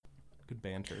Good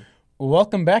banter.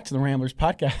 Welcome back to the Ramblers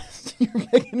podcast. You're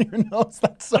making your notes.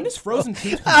 That's so When does Frozen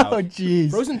 2 come out? Oh,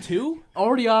 jeez. Frozen 2?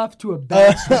 Already off to a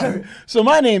bad start. So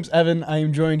my name's Evan. I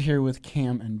am joined here with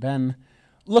Cam and Ben.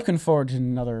 Looking forward to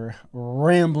another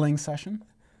rambling session.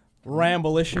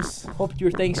 Ramblicious. Hope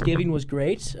your Thanksgiving was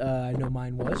great. I know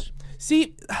mine was.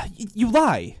 See, you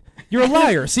lie. You're a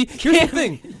liar. See, here's the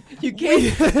thing. You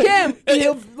can't. Cam,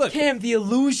 Look. Cam, the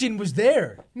illusion was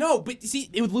there. No, but see,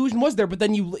 illusion was there, but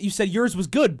then you said yours was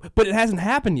good, but it hasn't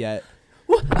happened yet.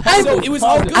 Well, So it was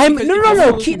all good. because it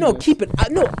was all- Keep it.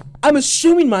 I'm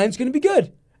assuming mine's gonna be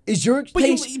good. Is your But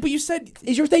you said,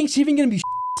 is your Thanksgiving gonna be?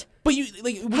 but you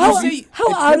like when How, you say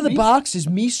how out of the be. box is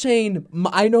me saying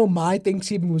I know my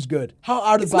Thanksgiving was good? How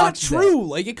out of it's the not box? is that? true.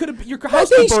 Like it could have your My house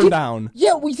could burn Thanksgiving- down.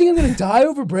 Yeah, we think I'm gonna die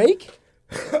over break?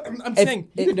 I'm saying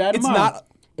You could die it's tomorrow. not.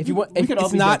 If you want, We could all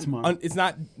It's be dead not. tomorrow. It's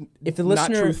not. if the not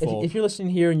listener, truthful. if you're listening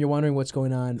here and you're wondering what's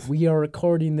going on, we are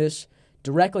recording this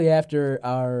directly after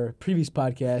our previous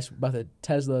podcast about the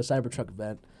Tesla Cybertruck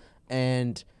event,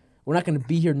 and we're not going to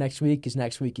be here next week because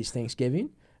next week is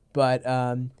Thanksgiving. But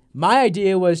my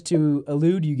idea was to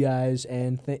elude you guys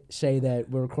and say that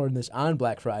we're recording this on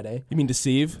Black Friday. You mean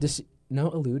deceive?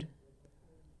 Elude.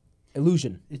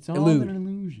 Illusion. It's all Elude. an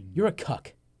illusion. You're a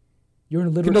cuck. You're an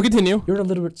illiterate. No, continue. You're an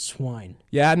illiterate swine.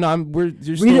 Yeah, no, You're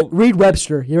Read still. read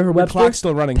Webster. You ever heard The Webster? clock's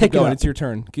still running. Pick Keep it going. up. It's your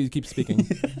turn. Keep speaking.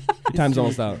 Your time's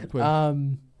almost out. Quick.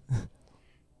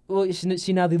 Well, you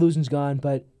see now the illusion's gone,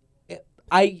 but We're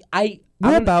I'm-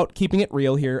 about keeping it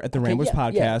real here at the Okay, Ramblers yeah,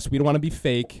 podcast. We don't want to be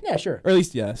fake, yeah, sure. or at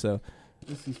least So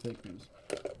This is fake news.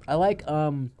 I like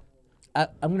I'm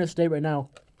gonna state right now.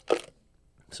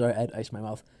 Sorry, I had ice in my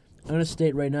mouth. I'm gonna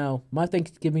state right now, my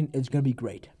Thanksgiving is gonna be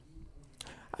great.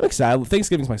 I'm excited.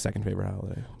 Thanksgiving's my second favorite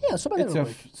holiday. Yeah, somebody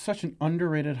It's such an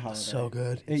underrated holiday. so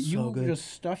good. You good. just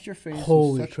stuff your face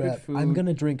Holy with such crap! good food. I'm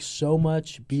gonna drink so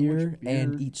much beer, beer.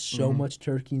 and eat so much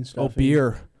turkey and stuff. Oh,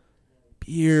 beer.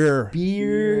 Beer.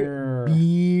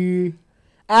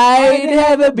 I'd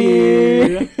have a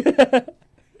beer.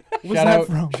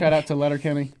 Shout out to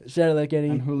Letterkenny. Shout out like any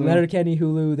And Hulu. Letterkenny,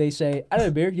 Hulu. They say, "I have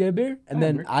a beer. You have a beer?" And I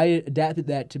have then a beer. I adapted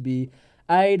that to be,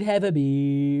 "I'd have a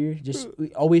beer." Just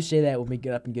we always say that when we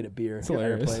get up and get a beer. It's at our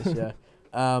hilarious. place, yeah.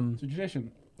 It's a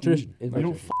tradition. Tradition. It's You my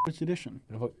don't tradition. with tradition.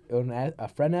 When a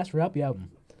friend asks for help, you help.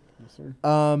 Yes, sir.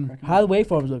 How are the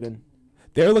waveforms looking?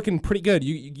 They're looking pretty good.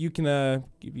 You can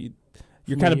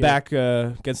you're kind of here. back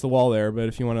against the wall there, but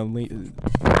if you want to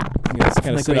kind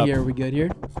of Like sit right up. here, are we good here?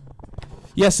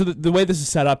 Yeah. So the way this is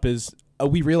set up is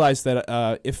we realized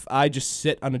that if I just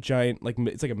sit on a giant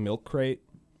it's like a milk crate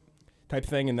type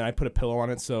thing, and then I put a pillow on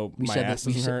it so my ass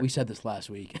doesn't hurt. We said this last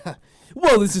week.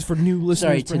 Well, this is for new listeners.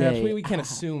 Sorry, Perhaps today. we can't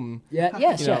assume. Yeah.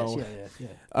 Yes. You Yes. know,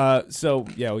 Yeah. So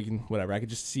yeah, we can whatever. I could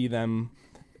just see them.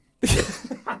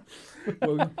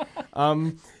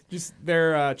 Just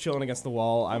they're chilling against the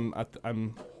wall. I'm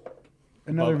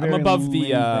Another I'm very above the,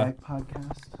 laid-back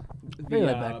podcast. Very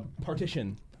laid back.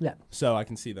 partition. Yeah. So I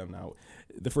can see them now.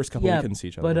 The first couple we couldn't see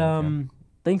each other. But yeah.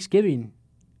 Thanksgiving,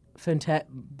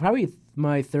 probably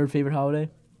my third favorite holiday.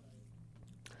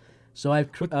 So I've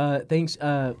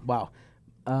wow,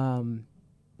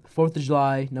 4th of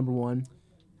July #1,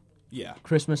 Yeah.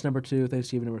 Christmas #2,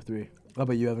 Thanksgiving #3. How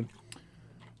about you, Evan?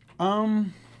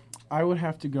 I would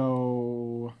have to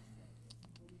go.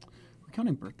 We're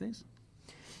counting birthdays.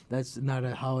 That's not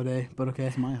a holiday, but okay.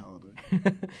 It's my holiday.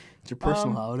 It's your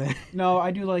personal holiday. No,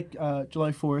 I do like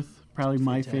July 4th. Probably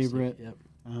my Fantastic, favorite. Yep.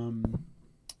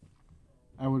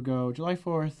 I would go July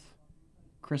 4th,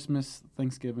 Christmas,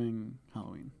 Thanksgiving,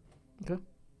 Halloween. Okay.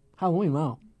 Halloween.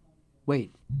 Wow.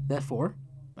 Wait, that 4?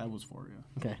 That was 4, yeah.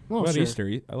 Okay. What Well, about sure.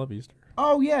 Easter? I love Easter.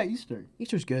 Oh yeah, Easter.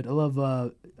 Easter's good. I love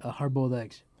hard-boiled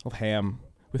eggs. I love ham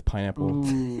with pineapple.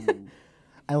 Ooh,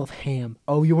 I love ham.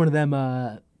 Oh, you're one of them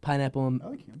pineapple and I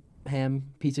like him. ham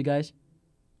pizza guys?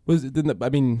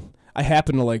 I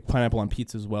happen to like pineapple on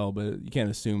pizza as well, but you can't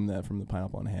assume that from the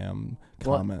pineapple on ham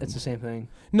comment. Well, it's the same thing.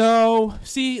 No,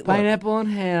 see, look. Pineapple on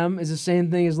ham is the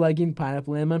same thing as liking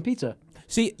pineapple and ham on pizza.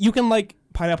 See, you can like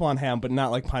pineapple on ham, but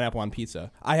not like pineapple on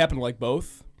pizza. I happen to like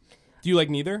both. Do you like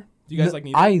neither? Do you guys like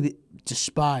neither? I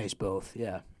despise both.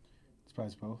 Yeah,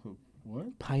 Surprise both.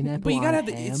 What? pineapple. But you gotta on have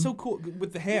the. ham? It's so cool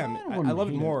with the ham. Yeah, I I wouldn't love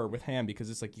it hate more with ham because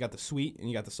it's like you got the sweet and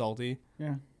you got the salty.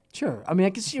 Yeah. Sure. I mean,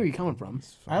 I can see where you're coming from.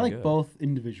 It's I fucking like good. both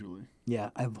individually. Yeah,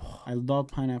 I love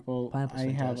pineapple. Pineapple's I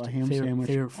have a fantastic. ham sandwich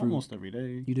favorite fruit. almost every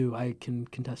day. You do. I can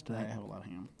contest to I that. have a lot of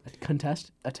ham.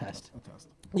 Contest? Attest. A test.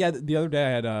 Yeah, the other day I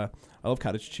had I love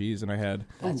cottage cheese and I had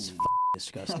That's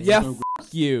disgusting. yeah, so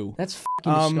f- you. That's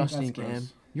fucking disgusting, That's Cam.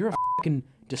 gross. You're a fucking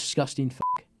disgusting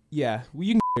fuck. Yeah, well,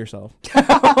 you can yourself.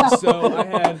 So I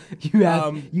had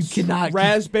you cannot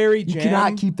raspberry keep, jam. you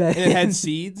cannot keep that. And it had in.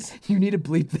 seeds. You need to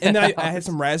bleep that. And then I out. had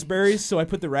some raspberries, so I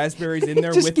put the raspberries in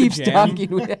there Just with the keeps jam.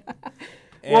 talking.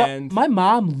 And my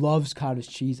mom loves cottage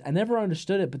cheese. I never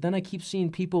understood it, but then I keep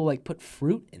seeing people like put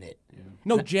fruit in it.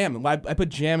 no jam. I put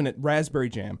jam in it, raspberry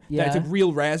jam. Yeah. I took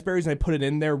real raspberries and I put it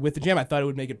in there with the jam. I thought it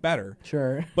would make it better.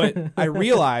 Sure. But I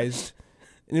realized,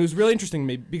 and it was really interesting to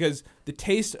me because the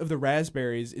taste of the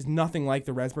raspberries is nothing like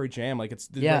the raspberry jam. Like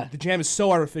the jam is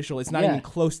so artificial; it's not even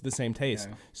close to the same taste.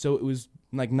 Yeah. So it was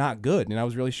like not good, and I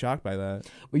was really shocked by that.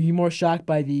 Were you more shocked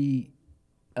by the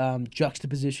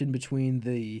juxtaposition between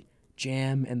the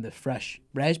jam and the fresh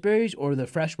raspberries, or the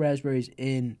fresh raspberries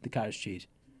in the cottage cheese?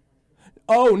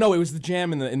 Oh no, it was the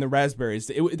jam and the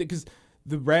raspberries. Because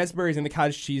the raspberries and the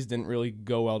cottage cheese didn't really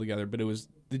go well together, but it was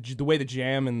the way the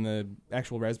jam and the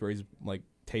actual raspberries like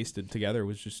tasted together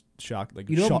was just shocking.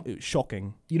 You know,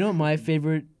 one of my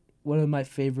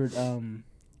favorite.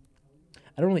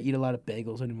 I don't really eat a lot of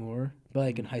bagels anymore, but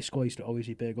like in high school, I used to always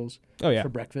eat bagels. Oh yeah. For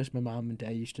breakfast, my mom and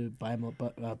dad used to buy them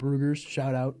Brugger's.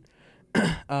 Shout out.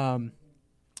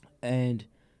 And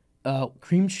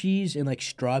cream cheese and like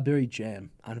strawberry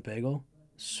jam on a bagel,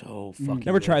 so fucking.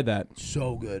 Never good. tried that.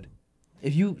 So good.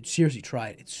 If you seriously try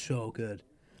it, it's so good.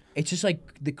 It's just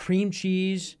like the cream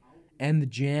cheese and the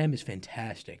jam is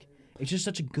fantastic. It's just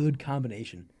such a good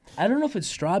combination. I don't know if it's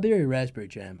strawberry or raspberry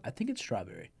jam. I think it's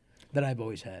strawberry that I've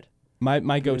always had.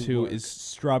 My go-to is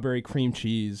strawberry cream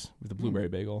cheese with a blueberry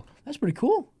bagel. That's pretty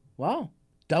cool. Wow.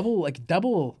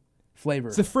 Double flavor.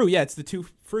 It's the fruit, yeah. It's the two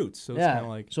fruits, so it's kind of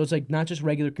like. So it's like not just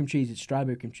regular cream cheese, it's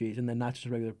strawberry cream cheese, and then not just a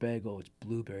regular bagel, it's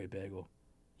blueberry bagel.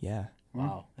 Yeah.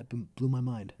 Wow, that blew my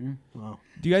mind. Wow.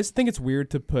 Do you guys think it's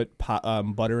weird to put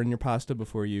butter in your pasta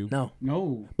before you?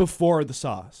 No. Before the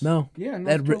sauce. No. Yeah.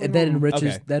 No, That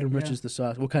enriches Okay. the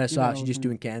sauce. What kind of sauce? You just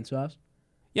doing canned sauce?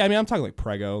 Yeah, I mean I'm talking like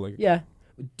Prego, like. Yeah.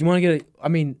 Do you want to get? I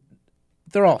mean,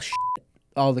 they're all shit.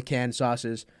 All the canned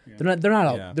sauces. Yeah. They're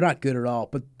not good at all.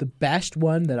 But the best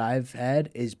one that I've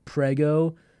had is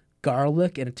Prego,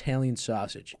 garlic, and Italian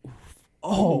sausage.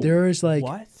 Oh. There's like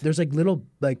what? There's like little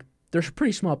like there's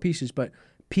pretty small pieces, but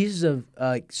pieces of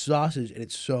sausage, and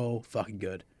it's so fucking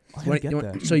good.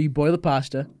 So you boil the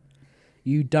pasta,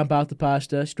 you dump out the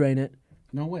pasta, strain it.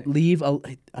 No way.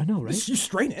 I know, right? You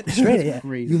strain it. Strain it, yeah.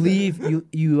 Crazy.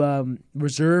 You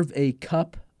reserve a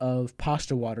cup of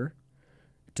pasta water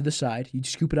to the side. You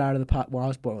scoop it out of the pot while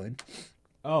it's boiling.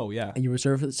 Oh yeah. And you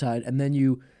reserve it to the side, and then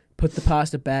you put the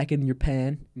pasta back in your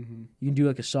pan. Mm-hmm. You can do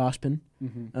like a saucepan,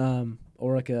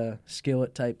 or like a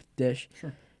skillet type dish.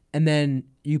 Sure. And then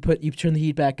you turn the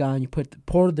heat back on. You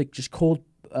pour the just cold.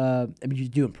 I mean, you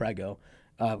do in Prego.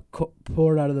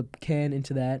 Pour it out of the can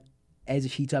into that as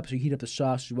it heats up. So you heat up the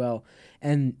sauce as well,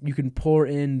 and you can pour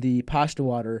in the pasta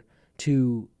water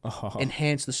to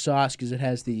enhance the sauce because it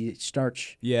has the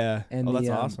starch. Yeah. And that's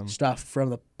the awesome. stuff from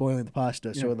the boiling the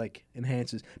pasta, so it like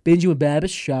enhances. Benji and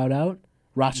Babbitt, shout out,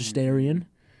 Rochesterian.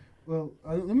 Well,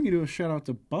 let me do a shout out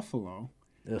to Buffalo.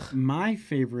 Ugh. My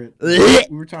favorite. We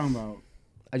were talking about.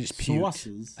 I just puked.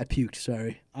 Sauces. I puked.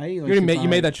 Sorry. You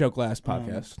made that joke last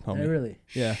podcast, homie. I really.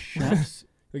 Yeah. Chefs.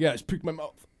 Yeah, I just puked my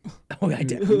mouth. Oh, I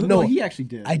did. No, he actually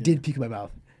did. I did puke in my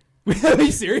mouth. Are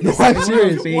you serious? No, I'm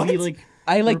serious. Baby,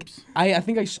 I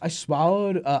think I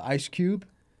swallowed an ice cube,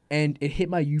 and it hit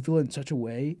my uvula in such a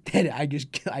way that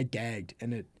I gagged,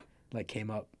 and it like came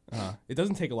up. It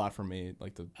doesn't take a lot for me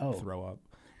like to throw up.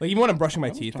 Like even when I'm brushing my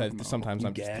teeth, sometimes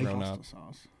I'm just thrown up.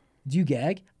 Do you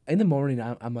gag? In the morning,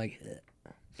 I'm like,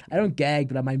 ugh. I don't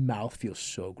gag, but my mouth feels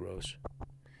so gross.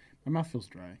 My mouth feels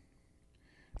dry.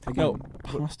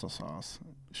 Pasta sauce.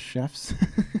 Chefs.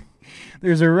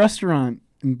 There's a restaurant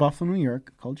in Buffalo, New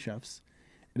York called Chefs.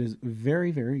 It is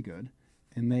very, very good.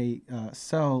 And they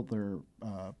sell their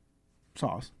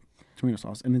sauce, tomato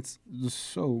sauce, and it's just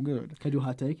so good. Can I do a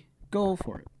hot take? Go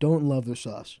for it. Don't love their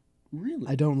sauce. Really?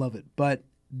 I don't love it. But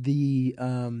the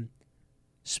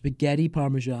spaghetti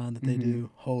parmesan that they do,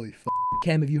 holy f***.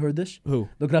 Cam, have you heard this? Who?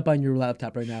 Look it up on your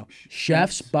laptop right now.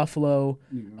 Chef's Buffalo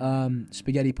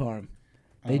spaghetti parm.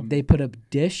 They put a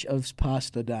dish of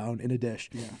pasta down in a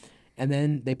dish. Yeah. And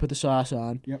then they put the sauce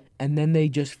on. Yep. And then they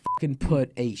just fucking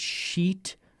put a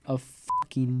sheet of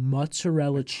fucking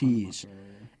mozzarella cheese.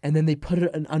 And then they put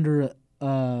it under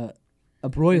a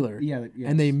broiler. Yeah.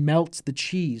 Yes. And they melt the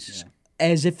cheese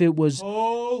as if it was...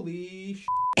 Holy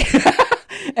shit.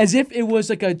 As if it was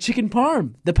like a chicken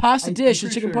parm. The pasta dish, the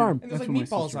chicken parm. And there's like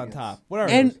meatballs on top. Whatever.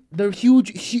 And they're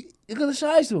huge. Look at the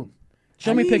size of them.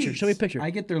 Show me a picture. I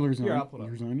get their lasagna. Here, I'll put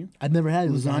it. Lasagna? I've never had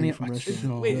lasagna from a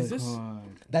restaurant. Wait, is this?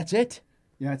 That's it?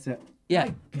 Yeah, that's it.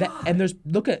 Yeah, and there's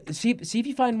see if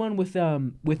you find one with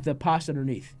the pasta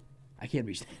underneath. I can't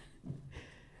reach that.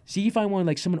 See if you find one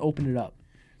like someone opened it up.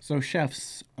 So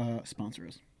chefs sponsor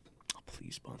us. Oh,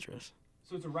 please sponsor us.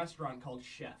 So it's a restaurant called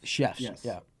Chef. Chefs. Yes.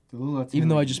 Yeah. The little Even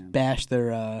though I Italian just man. bashed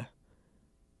their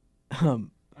You can't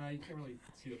really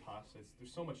see the pasta.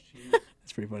 There's so much cheese.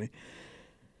 That's pretty funny.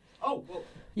 Oh well.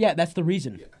 Yeah, that's the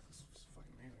reason. Yeah, this is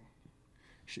fucking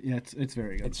amazing. Yeah, it's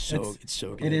very good. It's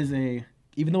so good. It is a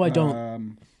Even though I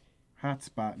don't. hot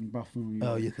spot in Buffalo, New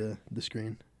York. Oh, you the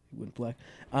screen went black.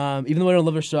 Even though I don't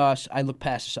love their sauce, I look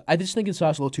past the sauce. I just think the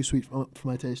sauce is a little too sweet for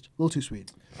my taste. A little too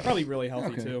sweet. Probably really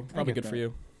healthy Okay, too. I Probably get good for that.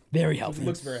 you. Very healthy. It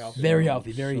looks very healthy. Very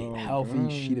healthy. Very So healthy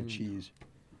good. sheet of cheese.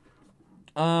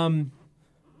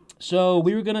 So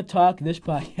we were gonna talk this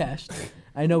podcast.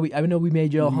 I know we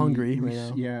made you all hungry right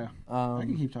now. Yeah. I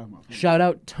can keep talking about food. Shout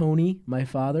out Tony, my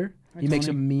father. Hi, He makes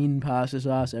a Tony. mean pasta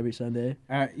sauce every Sunday.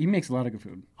 He makes a lot of good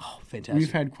food. Oh, fantastic.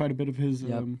 We've had quite a bit of his.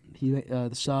 Yep. The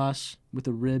sauce with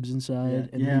the ribs inside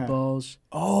and Yeah. meatballs.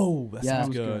 Oh, that Yeah.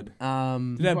 sounds That was good.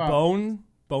 Um, Did it have Wow.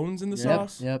 bones in the Yep.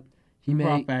 sauce? Yep. He He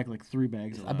brought made. back like 3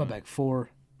 bags. Of I brought back four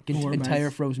Four entire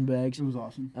bags. frozen bags. It was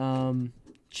awesome.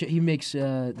 He makes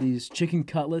these chicken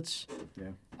cutlets. Yeah.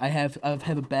 I have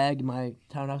a bag in my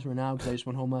townhouse right now because I just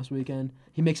went home last weekend.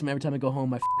 He makes them every time I go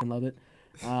home. I fucking love it.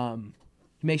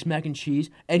 He makes mac and cheese,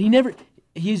 and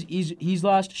he's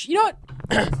lost. You know what?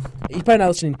 He's probably not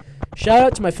listening. Shout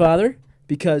out to my father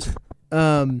because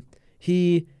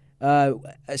he I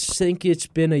think it's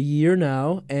been a year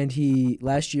now, and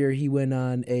last year he went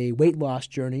on a weight loss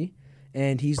journey,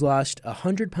 and he's lost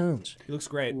 100 pounds. He looks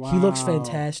great. He looks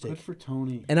fantastic. Good for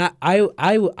Tony. And I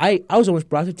was almost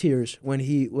brought to tears when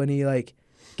he like,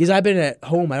 because I've been at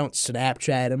home, I don't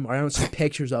Snapchat him or I don't see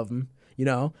pictures of him,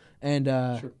 and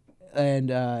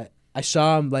I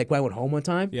saw him like when I went home one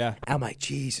time. Yeah. I'm like,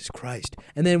 Jesus Christ!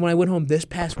 And then when I went home this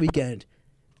past weekend,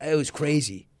 it was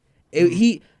crazy.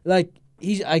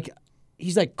 He's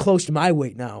like close to my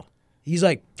weight now. He's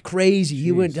like crazy.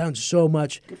 He went down so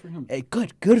much. Good for him. Hey,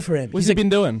 good for him. What's He's he like, been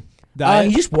doing? Diet?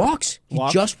 he just walks. He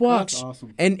Walks? just walks. That's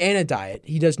awesome. And a diet.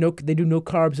 He does no. They do no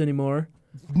carbs anymore.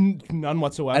 None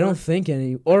whatsoever. I don't think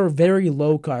any, or very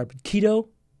low carb. Keto.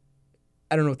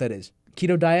 I don't know what that is.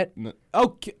 Keto diet.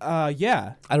 Oh,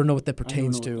 yeah. I don't know what that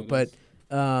pertains know to, what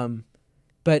that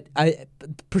but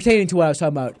pertaining to what I was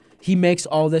talking about, he makes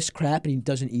all this crap and he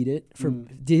doesn't eat it.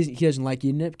 He doesn't like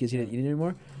eating it because he doesn't eat it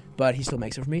anymore, but he still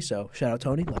makes it for me. So shout out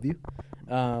Tony, love you.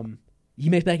 He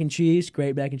makes mac and cheese,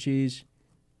 great mac and cheese.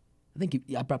 I think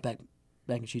I brought back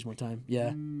mac and cheese one time. Yeah,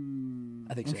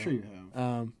 I think I'm so. sure you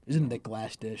have. Isn't the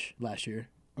glass dish last year?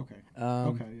 Okay.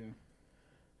 Okay,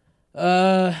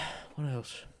 yeah. What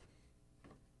else?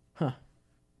 Huh.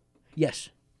 Yes,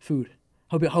 food.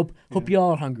 Hope you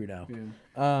all are hungry now.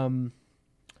 Yeah.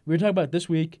 We were talking about this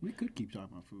week. We could keep talking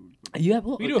about food. But Yeah,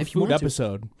 well, We do a if you food want to.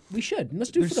 episode. We should.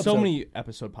 Let's do There's food so episode. many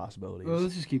episode possibilities. well,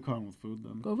 let's just keep calling with food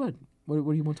then. Go ahead. What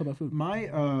do you want to talk about food? My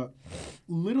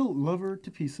little lover to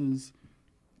pieces,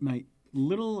 my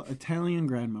little Italian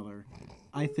grandmother,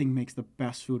 I think makes the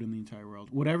best food in the entire world.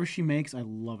 Whatever she makes, I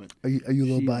love it. Are you a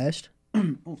little She- biased?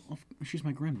 Oh, she's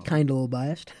my grandmother. Kind of a little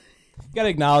biased. You gotta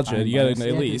acknowledge it. I'm You gotta biased.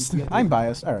 at least. I'm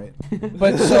biased. All right.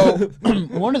 But so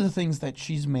one of the things that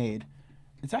she's made,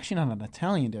 it's actually not an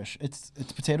Italian dish. It's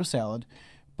potato salad,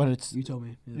 but it's You told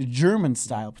me. a German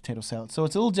style potato salad. So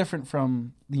it's a little different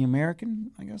from the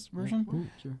American, I guess, version. Ooh,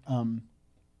 sure.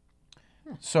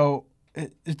 So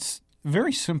it's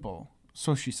very simple.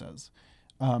 So she says,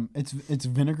 it's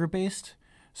vinegar based,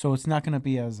 so it's not going to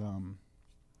be as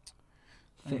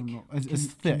I don't know, as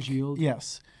thick. congealed?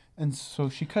 Yes. And so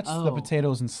she cuts the Oh.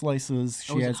 potatoes in slices.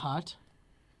 She Oh, is it adds. hot?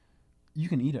 You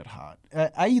can eat it hot.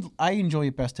 I enjoy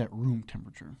it best at room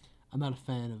temperature. I'm not a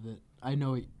fan of it. I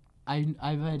know it. I've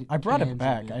had. I brought cans it of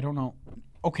back. I don't know.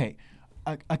 Okay,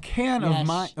 a can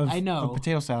Yes, of I know. of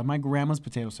potato salad. My grandma's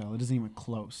potato salad isn't even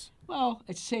close. Well,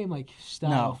 it's the same like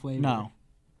style flavor. No,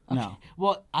 Okay. no.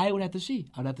 Well, I would have to see.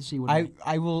 I'd have to see what.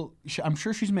 I will. I'm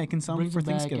sure she's making some bring for it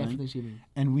back Thanksgiving, after Thanksgiving.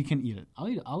 and we can eat it.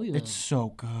 I'll eat. It's so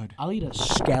good. I'll eat a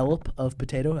scallop of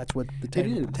potato. That's what the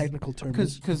is. technical term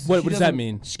is. Because What does that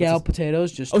mean? Scallop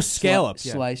potatoes, just scallop,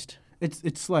 yeah. sliced.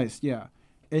 It's sliced. Yeah.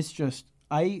 It's just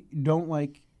I don't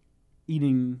like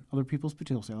eating other people's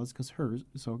potato salads because hers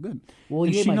is so good. Well,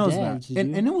 and you ate she my knows dad's, that, did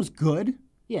you? and it was good.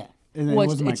 Yeah. And then Well, it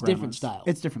wasn't my it's different grandma's. style.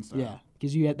 It's different style. Yeah,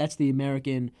 because that's the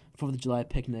American 4th of July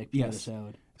picnic potato Yes.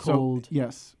 salad. So, Cold,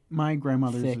 yes, my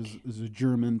grandmother's thick. is a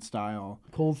German style.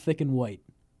 cold, thick, and white.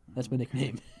 That's my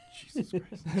nickname. Jesus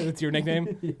Christ. That's your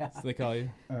nickname? Yeah. That's what they call you.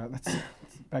 That's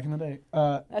back in the day.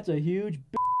 That's a huge.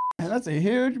 And that's a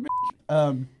huge.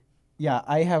 Yeah,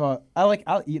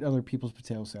 I'll eat other people's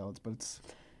potato salads, but it's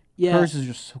Yeah. hers is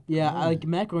just so Yeah, good. I like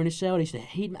macaroni salad.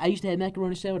 I used to have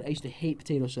macaroni salad. I used to hate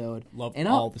potato salad. Love And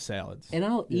all the salads. And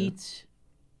I'll eat.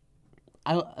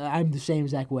 I'm the same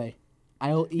exact way.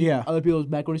 I'll eat Yeah. other people's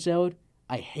macaroni salad.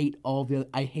 I hate all the.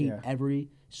 I hate every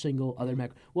single other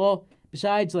macaroni. Well,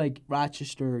 besides like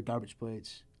Rochester garbage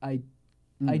plates, I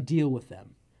deal with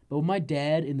them. But when my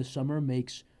dad in the summer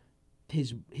makes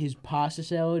his pasta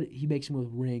salad, he makes them with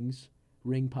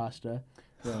ring pasta,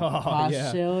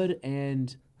 pasta salad,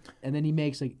 and then he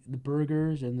makes like the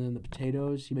burgers and then the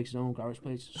potatoes. He makes his own garbage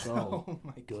plates. So Oh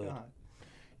my good. God.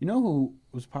 You know who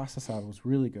was pasta salad was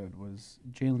really good was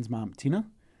Jalen's mom, Tina.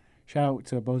 Shout out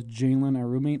to both Jalen, our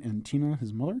roommate, and Tina,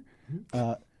 his mother.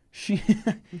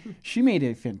 She made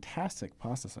a fantastic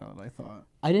pasta salad. I thought.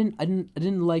 I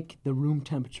didn't like the room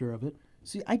temperature of it.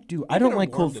 See, I do. I don't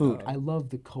like cold food. I love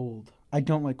the cold. I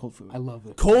don't like cold food. I love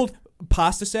the Cold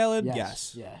pasta salad? Yes.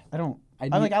 Yes. Yeah. I don't. I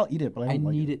I'll eat it, but I don't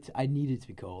like need it. it. I need it to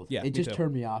be cold. Yeah, It me just too.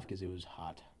 turned me off because it was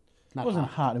hot. Not It wasn't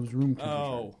hot. hot. It was room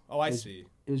temperature. Oh, I see.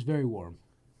 It was very warm.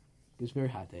 It was a very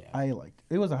hot day out. I liked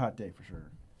it. It was a hot day for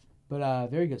sure. But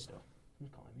very good still. Who's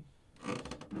calling me?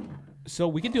 So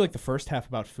we could do like the first half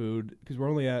about food because we're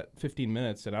only at 15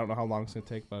 minutes, and I don't know how long it's gonna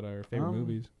take about our favorite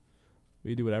movies.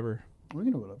 We can do whatever. We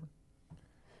can do whatever.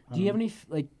 Do you have any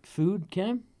like food,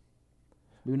 Cam?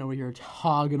 We've been over here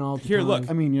hogging all the Here, time. look.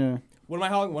 I mean, yeah. What am I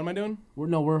hogging? What am I doing?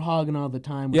 We're hogging all the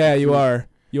time. with Yeah, the you food. are.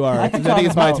 You are. I I can think talk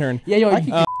it's my about- turn. Yeah, yo, I can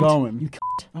keep going. you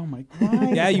Oh my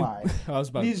god. Yeah, you. Why? I was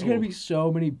about. These are gonna be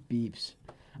so many beeps.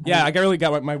 Yeah, I really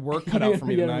got my work cut out for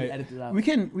me We gotta tonight. edit it out.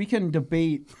 We can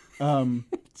debate.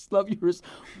 Love yours.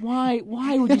 Why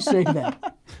would you say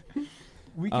that?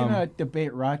 We can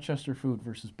debate Rochester food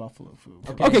versus Buffalo food.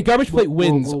 Okay, garbage plate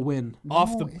wins We'll win.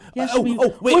 off the. Yes, oh, we-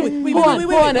 oh, wait, hold wait, on, wait, hold on, wait,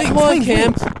 wait, wait, hold on, wings,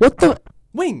 Cam. wings, What the?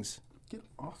 wings.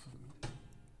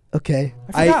 Okay.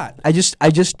 I forgot. I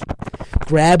just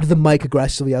grabbed the mic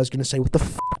aggressively. I was gonna say, what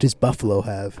the does Buffalo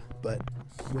have? But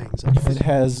wings. It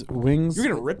has wings. You're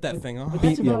gonna rip that thing off.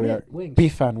 That's yeah, about we it. are. Wings.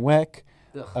 Beef on wick.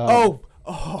 Oh,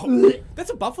 that's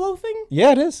a Buffalo thing.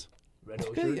 Yeah, it is. Red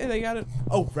Yeah, they got it.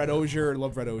 Oh, Red Osier.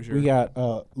 Love Red Osier. We got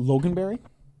Loganberry.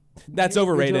 That's You're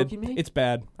overrated. joking me? It's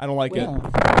bad. I don't like it.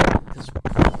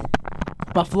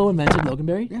 Buffalo invented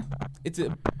Loganberry. Yeah. It's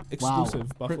an exclusive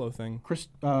Buffalo thing.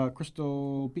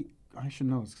 Crystal Beach. I should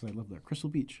know this because I live there. Crystal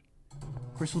Beach.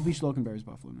 Crystal Beach Loganberry is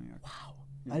Buffalo, New York. Wow.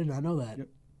 I did not know that. Yep.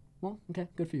 Well, okay,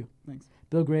 good for you. Thanks.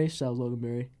 Bill Grace sells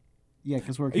Loganberry. Yeah,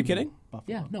 because we're. Are you kidding? Buffalo.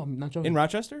 Yeah, no, I'm not joking. In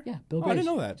Rochester? Yeah, Bill Oh, Grace. I didn't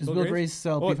know that. Does Bill Gray's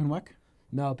sell Oh, beef and wick?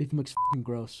 No, beef and wick's fucking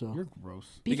gross. So You're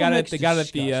gross. They Beef got and it. wick's They got it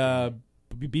at the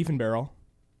disgusting. Beef and Barrel.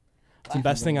 It's the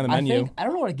best thing on the menu. I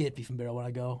don't know what I get beef and barrel when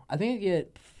I go. I think I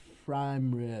get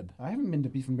prime rib. I haven't been to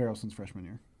Beef and Barrel since freshman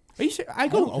year. Are you sure? I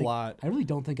go a lot. I really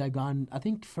don't think I've gone. I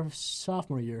think for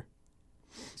sophomore year.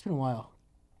 It's been a while.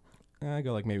 I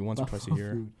go like maybe once or twice a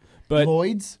year. Food. But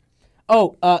Lloyd's.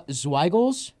 Oh,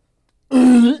 Zweigels.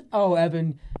 Oh,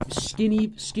 Evan,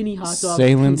 skinny hot dog.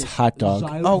 Salen's penis. hot dog.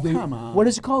 Oh, come on. What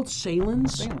is it called?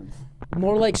 Salen's? Salen's.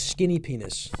 More like skinny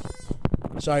penis.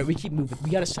 Sorry, we keep moving. We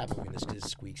gotta stop moving this because it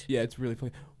squeaks. yeah, it's really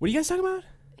funny. What are you guys talking about?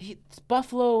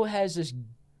 Buffalo has this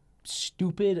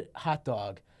stupid hot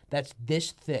dog that's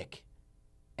this thick,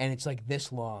 and it's like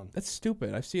this long. That's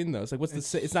stupid. I've seen those. Like, what's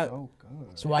the? It's not. so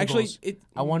good. So Actually,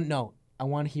 I want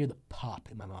to hear the pop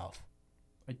in my mouth.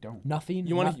 I don't. Nothing.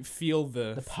 you want to feel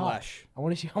the pop. flesh. I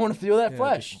want to feel that Yeah,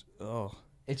 flesh. Oh,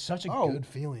 It's such a Oh. good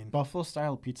feeling. Buffalo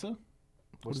style pizza.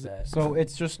 What's that? So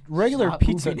it's just regular Stop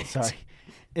pizza. moving it. Sorry,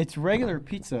 it's regular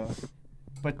pizza,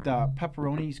 but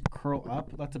pepperonis curl up.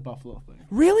 That's a Buffalo thing.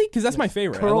 really? Because that's my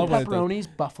favorite. I Curl love when it does.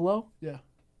 pepperonis, Buffalo. Yeah.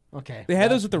 Okay. They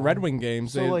had those with the Red Wing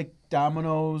games. So They- like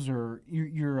Domino's or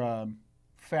your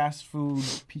fast food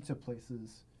pizza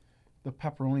places, the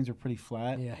pepperonis are pretty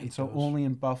flat. Yeah, I and hate so those. only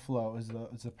in Buffalo is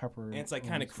the pepper. and it's like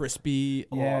kind of crispy.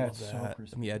 Oh, I Yeah, love it's so that.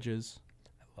 crispy. On the edges.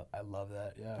 I love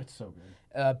that. Yeah. It's so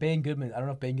good. Bane Goodman. I don't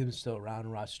know if Bane Goodman's still around in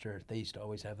Rochester. They used to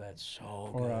always have that. So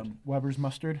Or good. Weber's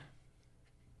mustard.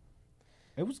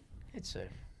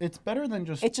 It's better than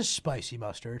just. It's a spicy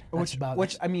mustard.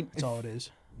 That's I mean, that's all it is.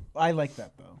 I like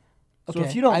that though. Okay. So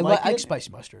if you don't I like like it,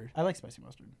 spicy mustard. I like spicy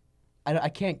mustard. I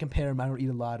can't compare them. I don't eat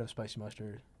a lot of spicy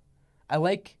mustard. I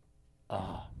like.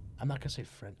 I'm not gonna say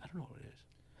French. I don't know what it is.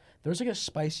 There's like a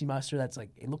spicy mustard that's like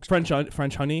it looks French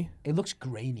honey. It looks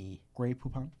grainy. Grey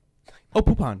Poupon. Oh,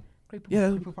 Poupon. Yeah.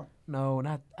 Grey Poupon. No,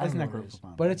 not. I Isn't don't know that what it is. Grey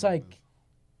Poupon? But it's like.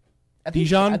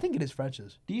 Dijon? I think it is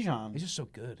French's. Dijon It's just so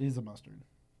good. is a mustard.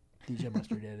 Dijon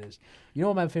mustard. Yeah, it is. You know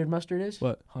what my favorite mustard is?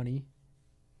 What? Honey.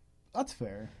 That's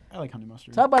fair. I like honey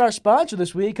mustard. Talk about our sponsor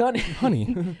this week, honey.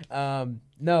 Honey.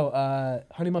 No,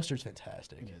 honey mustard's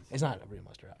fantastic. It is. It's not a real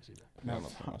mustard, obviously. But No, I it's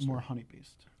love honey mustard. more honey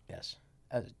based. yes.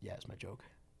 Yeah, it's my joke.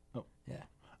 Oh. Yeah.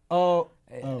 Oh.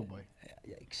 Uh, Oh boy.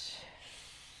 Yikes.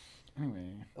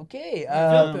 Anyway. Okay.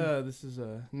 I feel like this is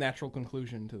a natural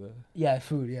conclusion to the. Yeah,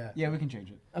 food. Yeah. Yeah, we can change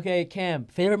it. Okay, Cam.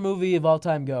 Favorite movie of all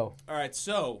time? Go. All right,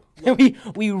 so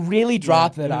we really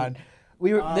dropped that yeah. on.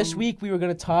 We were this Um, week. We were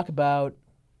going to talk about.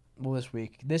 Well,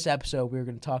 this episode, we were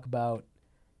going to talk about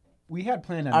We had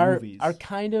planned on our movies. our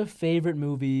kind of favorite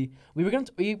movie. We were going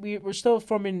to we're still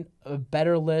forming a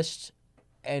better list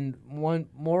and one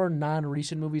more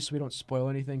non-recent movies, so we don't spoil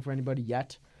anything for anybody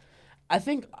yet. I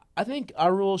think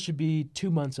our rule should be 2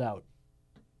 months out.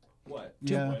 what?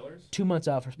 Yeah. Spoilers? 2 months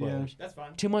out for spoilers. That's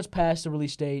fine. 2 months past the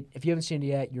release date. If you haven't seen it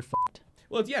yet, you're fucked.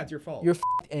 Well, it's your fault. You're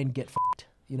fucked and get fucked.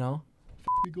 You know?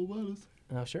 Go Wiles.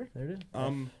 Oh, sure. There it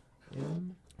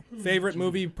is. Favorite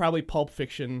movie probably Pulp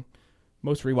Fiction.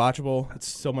 Most rewatchable. It's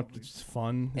so much. It's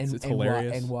fun. It's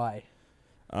hilarious. And why?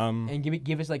 Um, And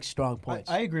give us like strong points.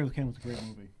 I agree with Ken. It's a great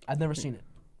movie. I've never seen it.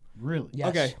 Really? Yes.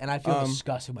 Okay, And I feel um,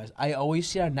 disgusted by it. I always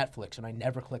see it on Netflix and I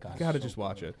never click on it. gotta just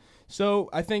watch it. So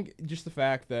I think just the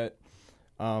fact that,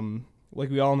 like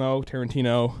we all know,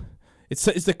 Tarantino, it's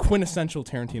the quintessential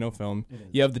Tarantino film. It is.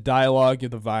 You have the dialogue, you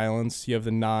have the violence, you have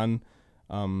the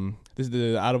this is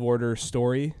the out of order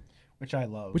story, Which I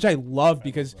love. which I love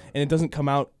because and it doesn't come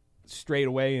out straight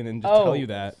away and then just Oh. tell you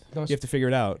that. Don't You have to figure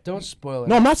it out. Don't spoil it.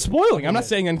 No, I'm not spoiling. I'm not Okay.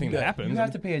 saying anything Okay. that happens. you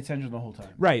have to pay attention the whole time.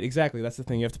 Right, exactly. That's the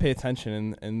thing. You have to pay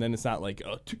attention, and then it's not like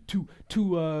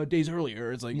two days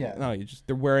earlier. It's like Yeah. no,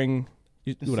 they're wearing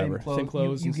whatever Same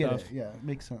clothes, and you stuff. Get it. Yeah, it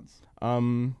makes sense.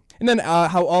 And then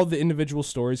how all the individual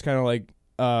stories kind of like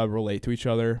relate to each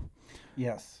other.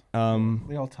 Yes. They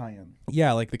all tie in.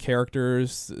 Yeah, like the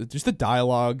characters, just the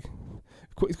dialogue.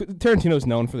 Tarantino's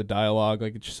known for the dialogue.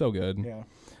 Like it's just so good. Yeah.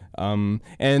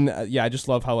 I just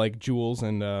love how like Jules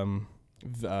and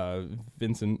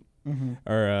Vincent Mm-hmm.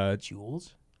 are.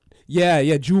 Jules? Yeah,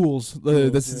 Jules.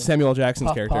 Jules, That's yeah. Samuel L. Jackson's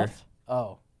Puff, character. Puff?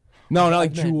 Oh. No, not I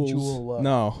like meant Jules. Jewel,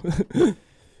 No.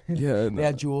 Yeah. They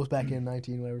had Jules back in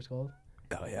 19, whatever it's called.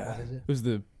 Oh yeah. What is it? It was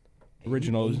the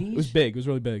original. It 80s? was big. It was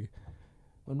really big.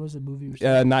 When was the movie?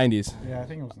 90s. Yeah, I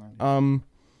think it was 90.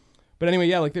 But anyway,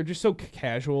 yeah, like they're just so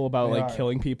casual about They like are.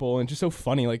 killing people and just so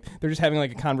funny. Like they're just having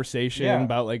like a conversation Yeah.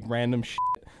 about like random shit,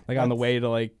 like on the That's- way to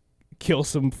like kill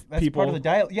some That's people. part of the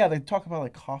dialogue. Yeah, they talk about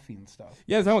like coffee and stuff.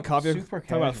 Yeah, they're talking about coffee. Super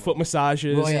Talking about casual. foot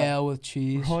massages. Royale with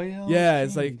cheese. Yeah,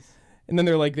 it's like- And then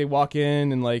they're like they walk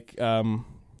in and like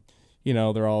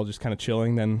they're all just kind of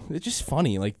chilling. Then it's just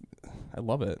funny. Like I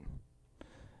love it.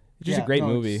 It's just a great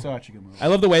movie. It's such a good movie. I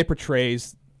love the way it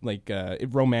portrays like it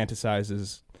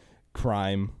romanticizes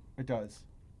crime. It does.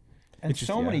 And It's just-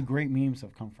 so yeah. many great memes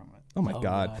have come from it. Oh my Oh,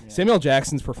 god. God, yeah. Samuel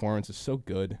Jackson's performance is so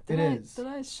good. It is. Did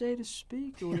I say to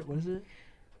speak? Or what is it?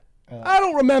 I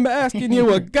don't remember asking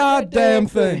you a goddamn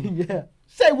thing. Yeah.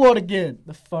 Say what again?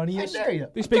 The I funniest. dare you.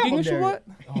 They speak Double English or dare what?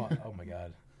 Oh my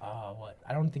god. What?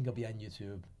 I don't think it'll be on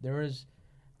YouTube. There was,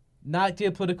 not to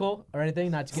get political or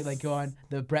anything, not to get like go on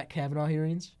the Brett Kavanaugh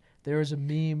hearings. There was a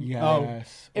meme. you. Oh,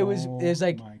 Yes. it was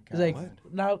like my it was like God.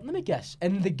 now let me guess.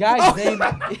 And the guy's name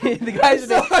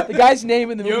the guy's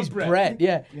name in the You're movie is Brett. Brett.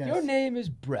 Yeah. Yes. Your name is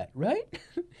Brett, right?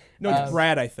 No, it's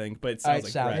Brad, I think, but it sounds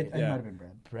like sounds- Brad. It might Yeah. have been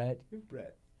Brad. Brett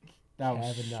Brad. That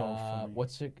was so Kavanaugh. funny.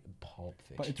 What's it? Pulp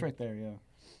Fiction. But it's right there, yeah.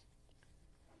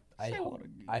 I Say hope. what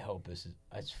again. I hope this is.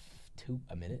 It's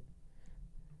a minute.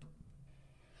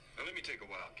 Now let me take a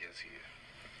wild guess here.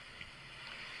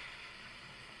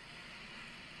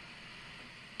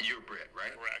 You're Brett,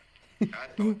 right? Correct. I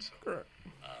thought so.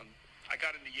 I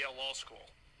got into Yale Law School.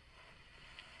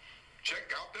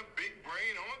 Check out the big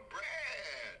brain on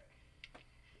Brad.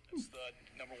 It's the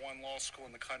 #1 law school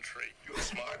in the country. You're a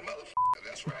smart motherfucker,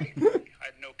 that's right. I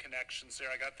had no connections there.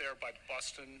 I got there by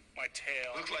busting my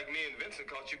tail. Looks like me and Vincent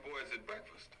caught you boys at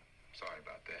breakfast. Sorry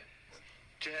about that.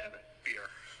 Did you have it? Beer.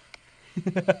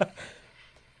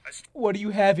 What are you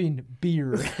having?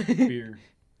 Beer. Beer.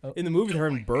 In the movie, they're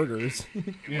having burgers. You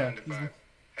Yeah. mind if I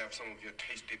have some of your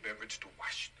tasty beverage to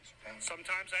wash this down?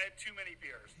 Sometimes I had too many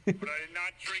beers, but I did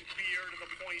not drink beer to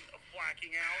the point of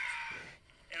blacking out.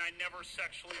 And I never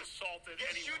sexually assaulted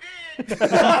Yes, anyone. you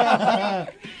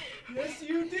did. Yes,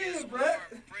 you did, Warm,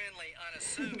 friendly,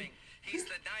 unassuming. He's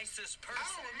the nicest I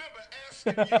person. don't remember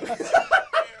asking you a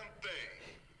damn thing.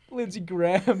 Lindsey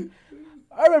Graham.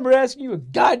 I remember asking you a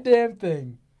goddamn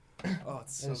thing. Oh,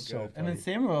 it's so That's so good. And then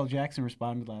Samuel L. Jackson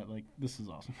responded to that like, "This is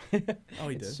awesome." Oh,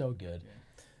 he did. It's so good.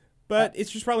 But it's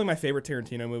just probably my favorite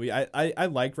Tarantino movie. I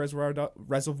like Reservoir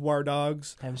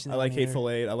Dogs. Haven't seen I that like one either. Hateful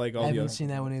Eight. I like all I the haven't other. seen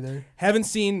that one either. Haven't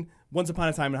seen Once Upon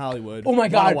a Time in Hollywood. Oh my Wanna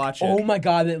god! watch it. Oh my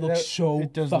god! That looks so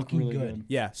it does look fucking really good.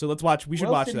 Yeah, so let's watch. We should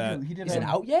What else watch did he that. do? He did Is it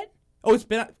out yet? Oh, it's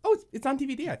been. Oh, it's on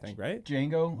DVD, I think, right?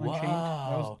 Django Unchained.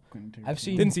 That was Wow. good too. I've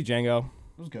seen. Didn't see Django.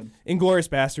 It was good. Inglorious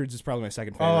Bastards is probably my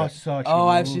second favorite. Oh, such. Oh, a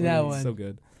I've good seen that movie. one. It's so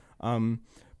good.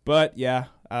 But yeah,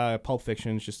 Pulp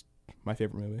Fiction is just my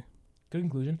favorite movie. Good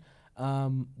conclusion.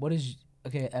 What is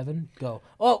okay, Evan? Go.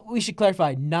 Oh, we should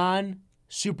clarify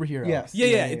non-superhero. Yes.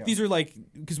 Yeah. These are like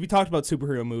because we talked about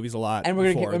superhero movies a lot, And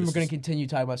we're before. gonna This is- continue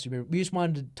talking about superhero. We just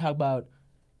wanted to talk about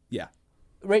Yeah.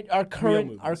 our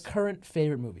movies. current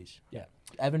favorite movies. Yeah.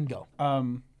 Evan, go.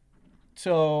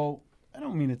 So I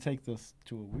don't mean to take this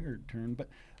to a weird turn, but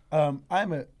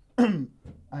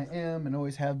I am and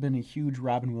always have been a huge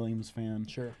Robin Williams fan.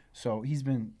 Sure. So he's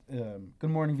been Good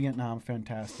Morning Vietnam,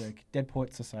 fantastic. Dead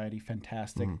Poet Society,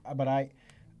 fantastic. But I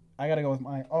got to go with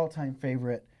my all-time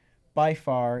favorite by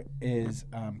far is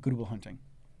Good Will Hunting.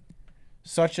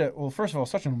 First of all,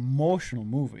 such an emotional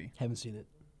movie. Haven't seen it.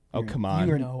 Oh come on!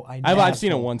 No, I I've know.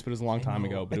 seen it once, but it was a long time know.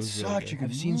 ago. But It's it was really such a good. good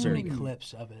I've seen so many movie.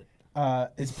 clips of it.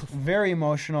 It's very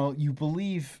emotional. You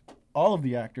believe all of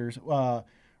the actors.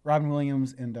 Robin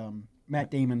Williams and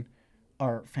Matt Damon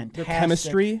are fantastic. Their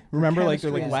chemistry. Remember, like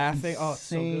they're chemistry like is laughing. Oh, it's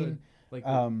so good. insane. Like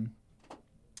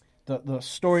The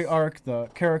story arc, the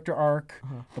character arc,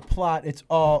 the plot. It's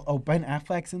all. Oh, Ben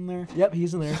Affleck's in there. Yep,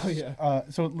 he's in there. oh yeah.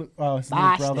 His little Boston.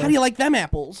 brother. How do you like them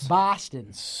apples?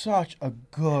 Boston. Such a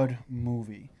good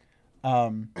movie.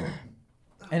 And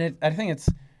I think it's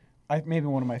maybe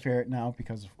one of my favorite now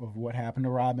because of what happened to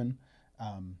Robin.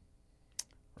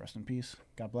 Rest in peace.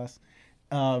 God bless.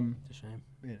 It's a shame.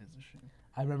 It is a shame.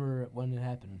 I remember when it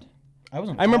happened. I was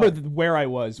in a I remember car. where I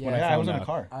was when I Yeah, found I was in out. a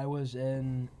car. I was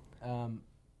in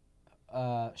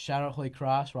shout out Holy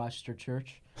Cross, Rochester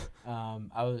Church.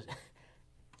 I was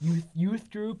youth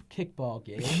group kickball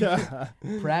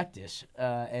game practice,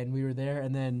 and we were there.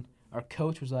 And then our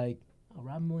coach was like, "Oh,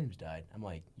 Robin Williams died." I'm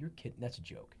like, "You're kidding? That's a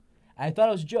joke." I thought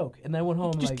it was a joke, and then I went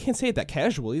home. Just like, can't say it that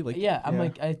casually. Like yeah, I'm Yeah.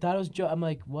 like, I thought it was a joke. I'm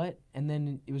like, what? And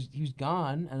then he was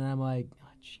gone, and I'm like, oh,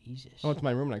 Jesus. I went to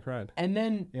my room and I cried. And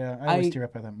then Yeah, I always tear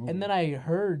up by that movie. and then I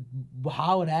heard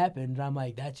how it happened, and I'm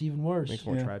like, that's even worse. Makes it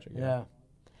more Yeah. tragic. Yeah.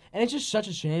 And it's just such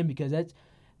a shame because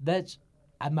that's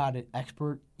I'm not an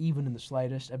expert even in the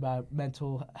slightest about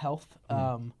mental health.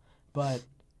 But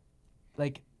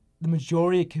like the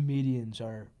majority of comedians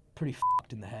are pretty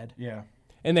fucked in the head. yeah.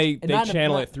 And they not in a-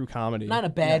 channel not- it through comedy. Not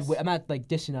in a bad Yes. way. I'm not like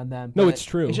dissing on them. No, but it's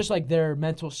true. It's just like their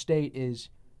mental state is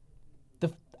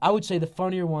I would say the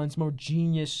funnier ones, more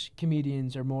genius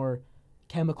comedians are more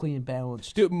chemically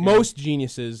imbalanced. Dude, most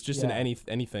geniuses just in Yeah.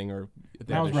 anything or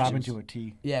That was Robin to a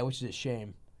T. Yeah, which is a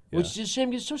shame. Yeah. Which is a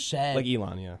shame because it's so sad. like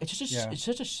Elon. Yeah. It's just Yeah. it's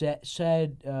such a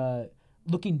sad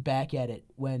looking back at it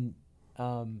when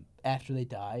after they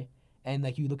die, and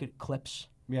like you look at clips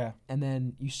Yeah. and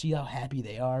then you see how happy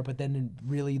they are, but then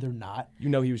really they're not. You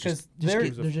know he was just.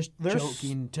 Because They're just they're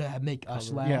joking to make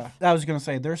us laugh. Yeah, I was gonna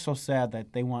say they're so sad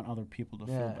that they want other people to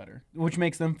feel Yeah. better, which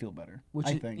makes them feel better. Which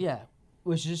I is, think. yeah,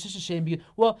 which is just a shame. Because,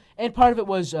 well, and part of it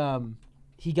was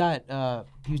he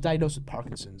was diagnosed with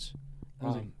Parkinson's.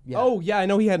 Yeah, Oh yeah, I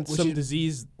know he had Which some is-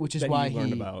 disease. which is that why he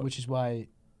learned about. which is why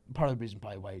part of the reason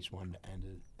probably why he just wanted to end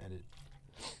it.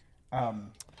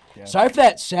 Yeah. Sorry for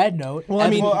that sad note. Well, I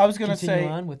mean, I was gonna continue say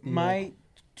on with the, my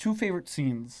two favorite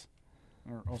scenes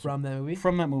are also from the movie.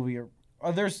 from that movie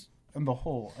are there's in the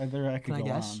whole. There I could Can I go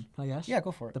guess? on. Can I guess? Yeah,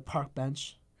 go for it. The park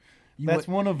bench. You That's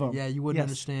would- one of them. Yeah, you wouldn't Yes.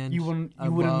 understand. You wouldn't. a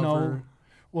You wouldn't know. lover.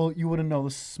 Well, you wouldn't know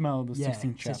the smell of the Yeah,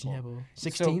 16th Chapel.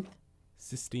 16th.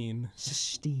 Sistine.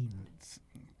 Sistine.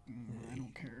 I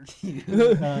don't care.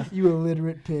 You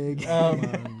illiterate pig.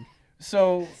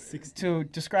 So to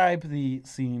describe the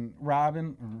scene,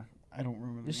 Robin. I don't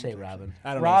remember. Just the say name. Robin.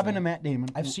 I don't Robin know. and Matt Damon.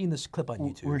 I've seen this clip on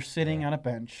YouTube. We're sitting on a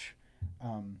bench,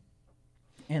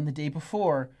 and the day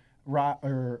before,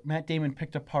 Matt Damon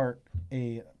picked apart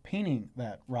a painting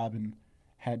that Robin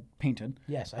had painted,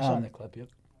 Yes, I saw that clip. Yep.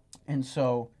 and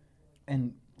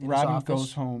In his Robin office?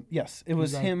 goes home. Yes, it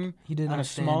was like- him he didn't on a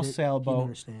understand small it. He didn't sailboat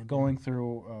understand. going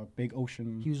through a big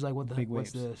ocean. He was like, "What the? big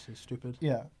What's waves. this? It's stupid."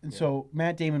 Yeah, and so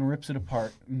Matt Damon rips it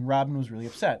apart, and Robin was really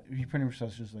upset. He pretty much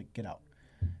says, just like, get out.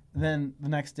 Then the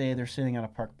next day, they're sitting on a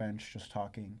park bench just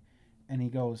talking, and he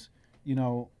goes, you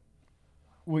know,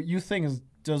 what you think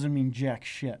doesn't mean jack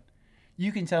shit.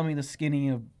 You can tell me the skinny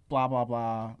of blah, blah,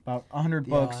 blah, about 100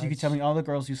 Yeah, books. You can tell it's- me all the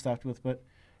girls you slept with, but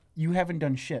you haven't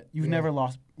done shit. You've Yeah. never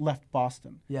left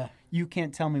Boston. Yeah. You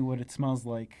can't tell me what it smells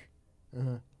like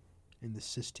Uh-huh. in the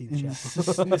Sistine In the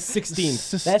Chapel. The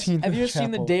 16th. Have you ever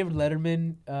seen the Chapel. David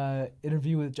Letterman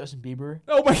interview with Justin Bieber?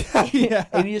 Oh my god! Yeah.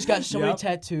 And he just got so many Yep.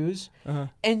 tattoos. Uh-huh.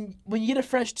 And when you get a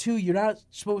fresh tooth, you're not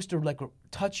supposed to like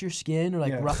touch your skin or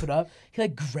like Yeah. rough it up. He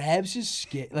like grabs his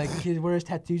skin, like where his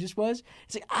tattoo just was.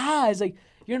 It's like it's like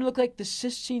you're gonna look like the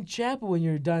Sistine Chapel when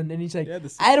you're done. And he's like, Yeah,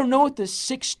 the I don't know what the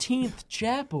 16th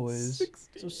chapel is.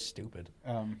 So stupid.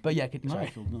 But yeah, Now I sorry.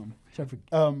 feel dumb. Sorry for,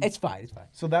 it's fine. It's fine.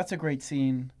 So that's a great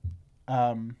scene.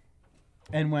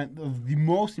 And when the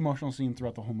most emotional scene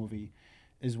throughout the whole movie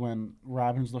is when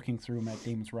Robin's looking through Matt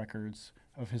Damon's records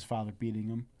of his father beating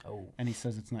him, and he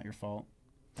says it's not your fault,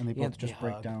 and they both just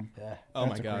break down. Yeah. Oh my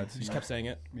That's a god! great He just scene. kept saying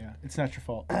it. Yeah, it's not your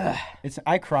fault.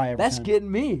 I cry every That's time. getting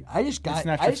me. I just It's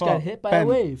not your got fault. hit by Ben, a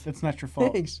wave. It's not your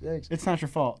fault. Thanks. It's not your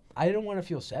fault. I don't want to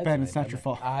feel sad. Ben, tonight, it's not but your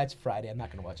fault. It's Friday. I'm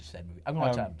not gonna watch a sad movie. I'm gonna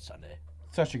watch it on Sunday.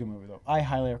 Such a good movie, though. I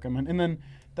highly recommend. And then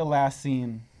the last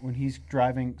scene when he's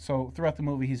driving. So throughout the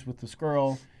movie, he's with this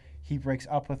girl. He breaks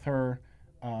up with her,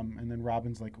 and then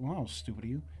Robin's like, "Well, how stupid of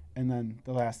you." And then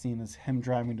the last scene is him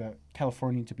driving to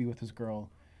California to be with his girl,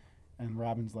 and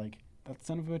Robin's like, "That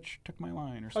son of a bitch took my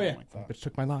line," or Oh something yeah, like that. bitch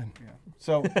took my line. Yeah.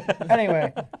 So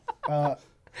anyway,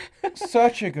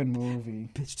 such a good movie.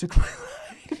 Bitch took my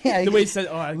life. Yeah, The way he said,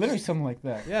 "Oh, I literally something like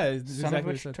that. Yeah, it's Son exactly of what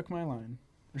a he bitch said. took my line,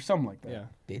 or something like that. Yeah.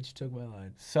 Bitch took my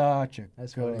line. Such a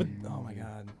That's good. funny. But oh my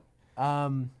god.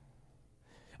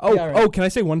 Yeah, all right. Can I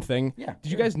say one thing? Yeah,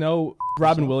 Did you guys know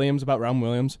Robin Williams, about Robin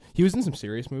Williams? He was in some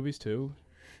serious movies too.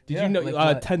 Did Yeah, you know like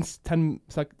what?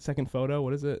 10-second photo?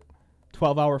 What is it?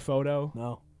 12-hour photo?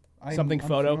 No. Something I'm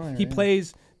photo. familiar, He yeah.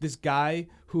 plays this guy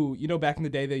who, back in the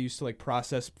day they used to like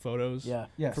process photos Yeah.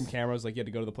 Yes. from cameras, like you had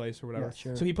to go to the place or whatever. Yes.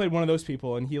 Sure. So he played one of those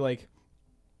people, and he like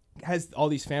has all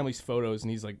these families' photos,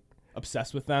 and he's like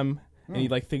obsessed with them, and he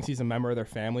like thinks he's a member of their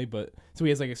family. But so he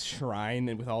has like a shrine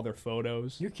and with all their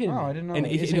photos. You're kidding Oh, me. I didn't know. And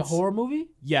that. Is it a it's- horror movie?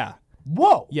 Yeah,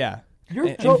 Whoa. yeah. You're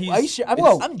And joking. he's-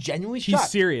 I'm genuinely He's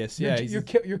shocked. serious. You're, Yeah. j-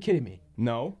 he's- you're kidding me.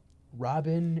 no.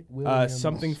 Robin Williams.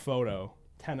 Something photo.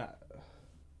 10.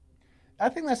 I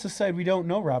think that's the side we don't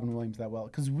know Robin Williams that well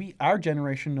because our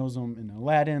generation knows him in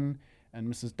Aladdin and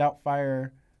Mrs.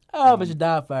 Doubtfire. Oh, Mr.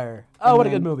 Doubtfire. Oh, what a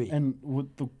good movie. And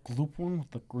with the gloop one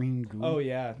with the green goo. Oh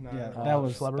yeah. No, yeah, no. that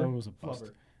was Flubber? a bust.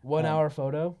 Flubber. 1 hour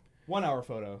photo. 1 hour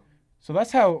photo. So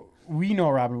that's how we know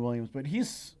Robin Williams, but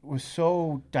was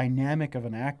so dynamic of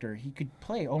an actor. He could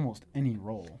play almost any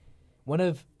role.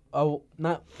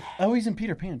 Not He's in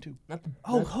Peter Pan too. the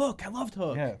Hook. I loved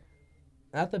Hook. Yeah.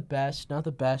 not the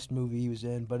best movie he was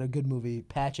in, but a good movie.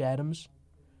 Patch Adams.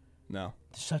 No.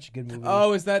 Such a good movie.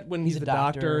 Oh, is that when he's a the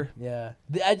doctor? Yeah.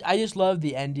 I just love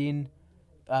the ending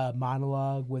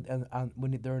monologue with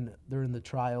when they're in the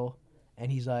trial,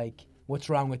 and he's like, "What's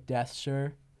wrong with death,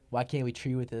 sir? Why can't we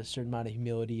treat you with a certain amount of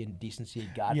humility and decency?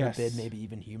 And God Yes. forbid, maybe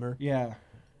even humor." Yeah.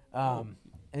 And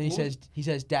he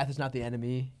says, "Death is not the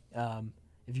enemy.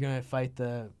 If you're gonna fight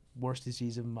the worst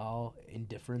disease of them all,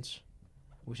 indifference,"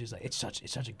 which is like it's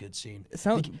such a good scene.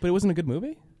 But it wasn't a good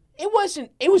movie. It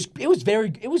wasn't. It was very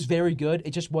good.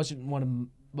 It just wasn't one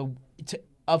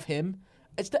of him.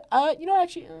 It's the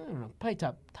actually I don't know, probably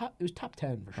top. It was top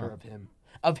 10 for sure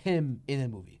of him in a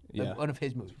movie. Yeah. One of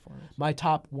his movies. My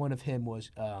top one of him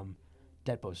was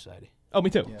Dead Poet Society. Oh, me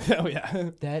too. Yeah. Oh yeah.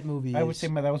 That movie. I would say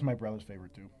that was my brother's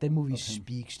favorite too. that movie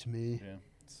speaks to me. Yeah.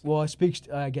 Well, it speaks,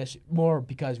 I guess, more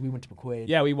because we went to McQuaid.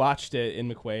 Yeah, we watched it in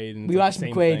McQuaid. And We it's like watched the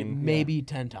same McQuaid thing. maybe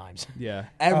 10 times. Yeah.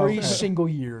 Every okay. single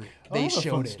year I they have a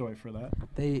showed fun it. story for that.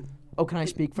 Can I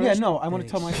speak first? Yeah, no, I want to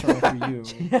tell my story after you.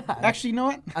 Actually, you know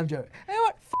what? I'm joking. You know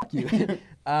what? Fuck you.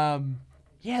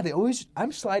 Yeah, they always.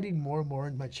 I'm sliding more and more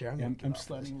in my chair. Yeah, gonna I'm get off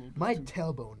sliding this. a little bit My too.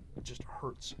 tailbone just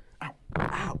hurts.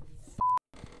 Ow.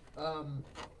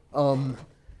 Ow.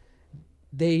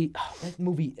 That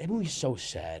movie's so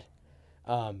sad.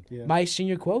 Yeah. My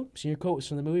senior quote was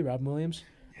from the movie, Robin Williams.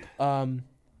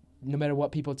 No matter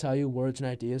what people tell you, words and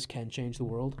ideas can change the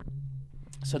world.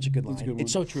 Such a good line. That's a good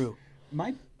It's one. so true.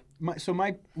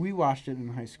 We watched it in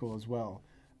high school as well,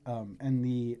 and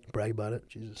the Brag about it,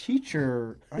 Jesus.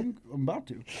 teacher, I'm about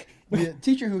to, the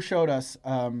teacher who showed us,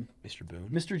 Mr. Boone.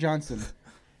 Mr. Johnson,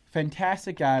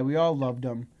 fantastic guy. We all loved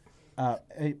him,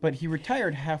 but he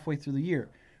retired halfway through the year,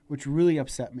 which really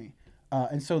upset me.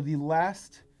 And so the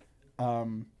last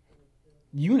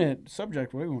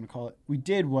subject, whatever you want to call it, we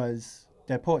did was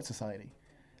Dead Poet Society.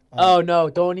 Oh no!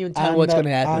 Don't even tell me what's going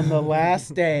to happen. On the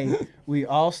last day, we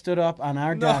all stood up on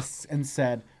our desks and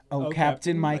said, "Oh,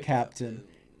 Captain, my Captain,"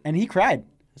 and he cried.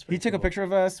 He took a picture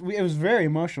of us. It was very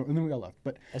emotional, and then we all left.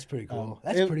 But That's pretty cool.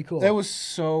 it- Pretty cool. It was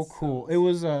so cool. It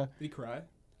was Did he cry?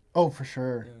 Oh, for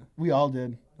sure. Yeah. We all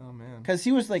did. Oh man. Because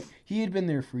he was like, he had been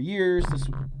there for years. This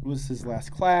was his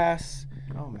last class.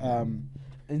 Oh man.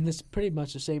 And this pretty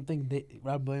much the same thing.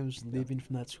 Rob Williams leaving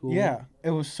from that school. Yeah,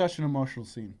 it was such an emotional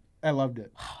scene. I loved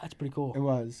it. That's pretty cool. It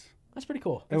was. That's pretty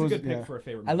cool. That's was- a good pick yeah. for a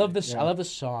favorite. I love movie. this. Yeah. I love the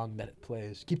song that it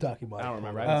plays. Keep talking about I it. don't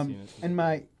remember. I haven't seen it. And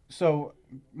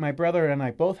my brother and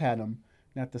I both had him.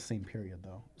 Not the same period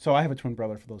though. So I have a twin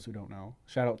brother. For those who don't know,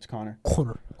 shout out to Connor.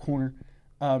 Corner.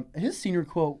 His senior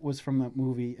quote was from that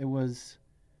movie. It was,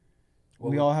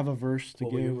 What "We would- all have a verse to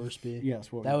What give." would your verse be?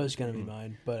 Yes. What That would- was gonna be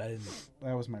mine, but I didn't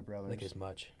that was my brother's. like as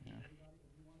much.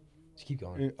 Just keep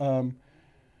going.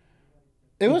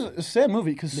 It was a sad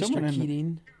movie because someone Mr.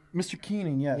 Keating. Mr.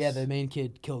 Keenan, yes. Yeah, the main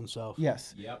kid killed himself.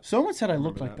 Yes. Yep. Someone said I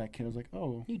looked remember like that kid. I was like,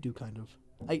 oh, You do kind of.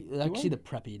 I can see the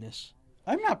preppiness.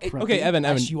 I'm not preppy. Okay, Evan.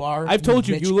 Yes, you are. I've told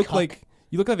you Rich you look cuck. like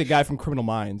the guy from Criminal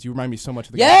Minds. You remind me so much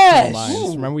of the Yes! guy from Criminal Minds.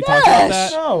 Ooh, Remember we talked about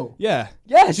yes! that? No. Yeah.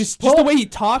 Yes, It's just pull the up- way he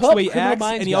talks, pull the up way he Criminal acts,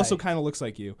 Minds and he guy. also kind of looks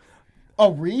like you.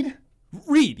 Oh, Reed?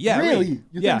 Reed, yeah. Really? Reed.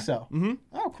 You yeah. think so? Mm-hmm.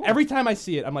 Oh, cool. Every time I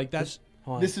see it, I'm like, that's.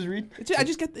 Hold on. This is Reed? I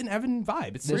just get an Evan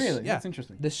vibe. It's Really? Yeah. That's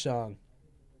interesting. This song.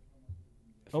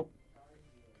 Oh.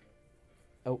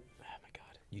 Oh my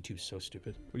God! YouTube's so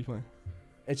stupid. What are you playing?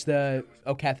 It's the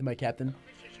Captain by Captain.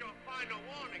 This is your final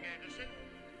warning, Anderson.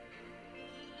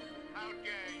 How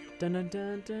dare you? Dun dun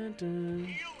dun dun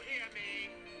dun.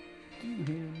 You hear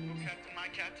me? Captain, my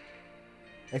captain.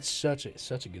 It's such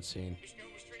a good scene. Miss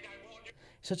Nova Street, I warned you.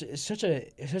 It's such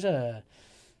a.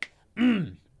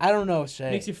 I don't know what to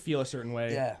say. Makes you feel a certain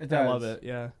way. Yeah. It I does. love it.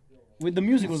 Yeah. With the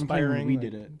music wasn't playing when Inspiring, we like,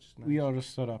 did it. it's nice. We all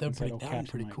just stood up They're and said, pretty, oh, that was Captain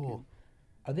pretty Mike. cool.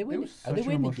 Are they waiting? was Are they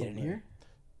such an waiting to emotional get in day. here?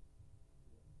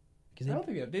 I don't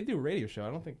think they do a radio show. I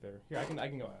don't think they're here. I can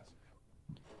go ask.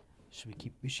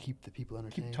 We should keep the people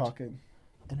entertained. Keep talking.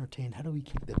 Entertained. How do we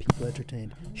keep the people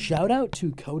entertained? Shout out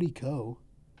to Cody Co.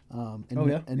 And Oh,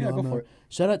 yeah? and Yeah, go Noam. for it.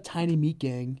 Shout out Tiny Meat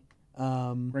Gang.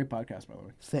 Great podcast, by the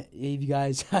way. If you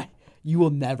guys, you will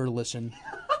never listen,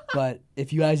 but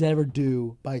if you guys ever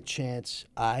do, by chance,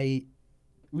 We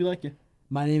like you.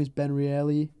 my name is Ben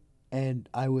Reilly, and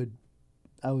I would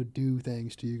do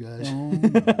things to you guys.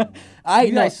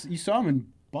 You saw him in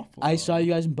Buffalo. I saw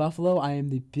you guys in Buffalo. I am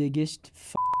the biggest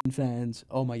fans.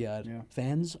 Oh my God, Yeah.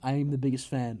 fans! I am the biggest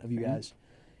fan of you Fan? guys.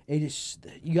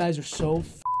 You guys are so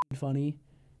funny.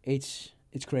 It's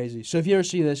crazy. So if you ever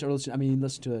see this or listen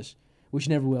to this, which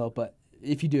you never will, but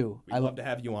if you do, We'd love to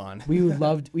have you on. we would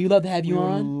love to have you We would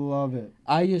on. love it.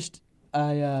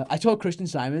 I told Christian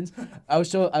Simons,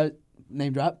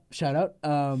 name drop, shout out.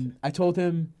 I told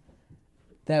him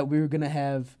that we were gonna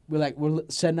have, we're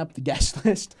setting up the guest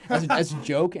list as a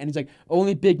joke, and he's like,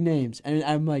 only big names, and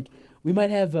I'm like, we might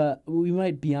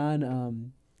be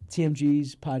on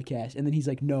TMG's podcast, and then he's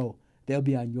like, no, they'll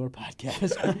be on your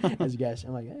podcast as a guest.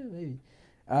 I'm like, maybe.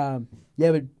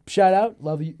 Yeah, but shout out,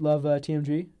 love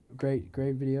TMG, great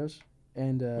videos,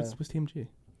 and What's TMG?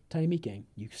 Tiny Meat Gang,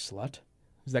 you slut.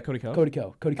 Is that Cody Co? Cody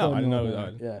Co. Oh, I didn't know no,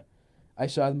 that. yeah. I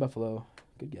saw them in Buffalo.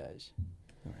 Good guys.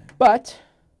 But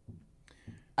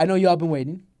I know y'all been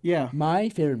waiting. Yeah. My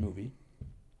favorite movie.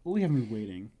 Well, we haven't been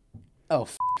waiting. Oh,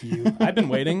 you. I've been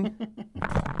waiting.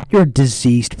 You're a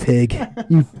diseased pig.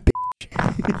 You bitch.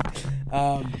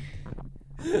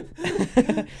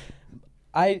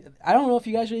 I don't know if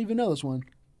you guys even know this one.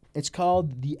 It's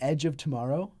called The Edge of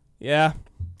Tomorrow. Yeah.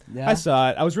 Yeah. I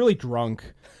saw it. I was really drunk.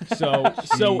 So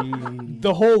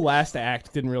the whole last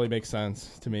act didn't really make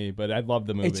sense to me, but I loved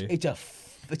the movie.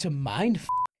 It's a mind.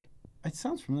 It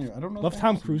sounds familiar. I don't know. Love if I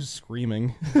Tom have seen Cruise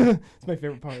screaming. It's my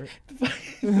favorite part.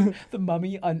 The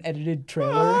Mummy unedited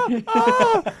trailer.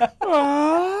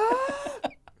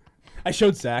 I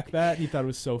showed Zach that. He thought it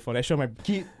was so funny. I showed my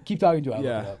keep talking to it. I'll look it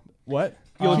yeah. up. What?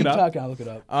 You look Keep it up. talking. I'll look it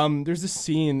up. There's this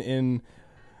scene in.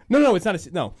 No, it's not a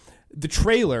scene. No, the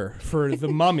trailer for the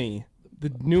Mummy,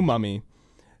 the new Mummy.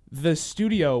 The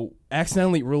studio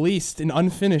accidentally released an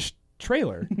unfinished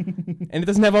trailer, and it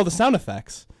doesn't have all the sound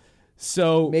effects.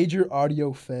 So Major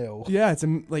audio fail. yeah, it's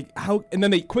like how, and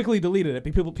then they quickly deleted it.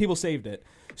 People saved it.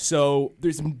 So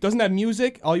doesn't have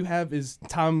music. All you have is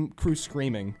Tom Cruise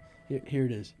screaming. Here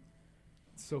it is.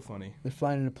 It's so funny. They're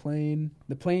flying in a plane.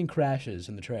 The plane crashes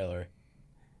in the trailer.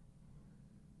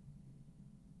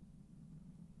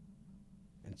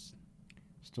 It's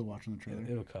Still watching the trailer.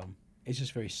 it'll come. It's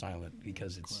just very silent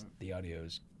because it's the audio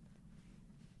is.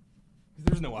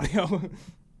 There's no audio.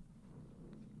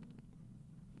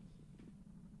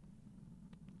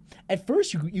 At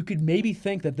first, you could maybe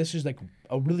think that this is like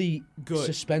a really Good.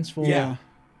 suspenseful. Yeah.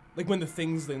 Like when the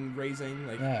thing's then raising.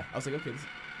 Like Yeah. I was like, okay,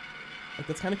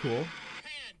 that's kind of cool.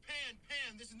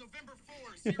 Pan, this is November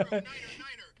 4, 0, Niner.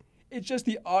 It's just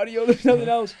the audio. There's nothing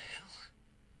else.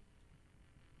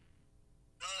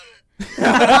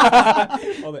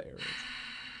 All the arrows.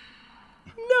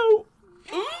 No.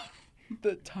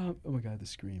 The Tom. Oh my God, the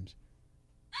screams.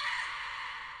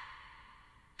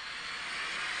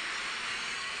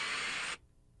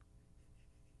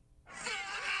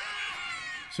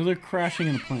 So they're crashing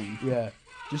in a plane. Yeah.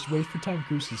 Just wait for Tom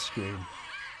Cruise to scream.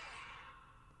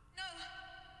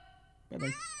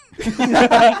 Bye-bye.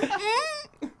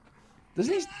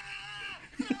 Doesn't he?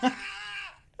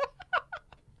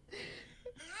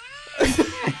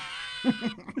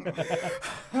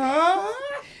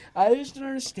 I just don't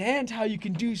understand how you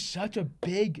can do such a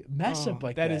big mess up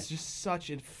like that. That is just such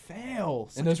a fail.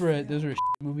 And those were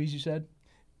movies you said?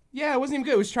 Yeah, it wasn't even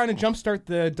good. It was trying to jumpstart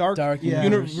the dark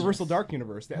universe. Universal Dark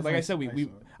Universe. Like I said, I we saw it.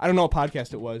 I don't know what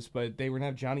podcast it was, but they were gonna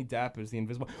have Johnny Depp as the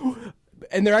Invisible,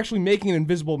 and they're actually making an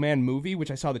Invisible Man movie, which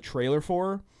I saw the trailer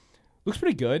for. Looks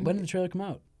pretty good. When did the trailer come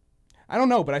out? I don't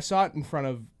know, but I saw it in front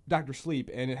of Dr. Sleep,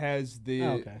 and it has the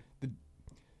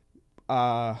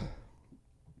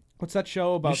what's that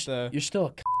show about You're still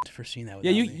a c*** for seeing that.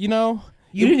 Yeah, without me. you know.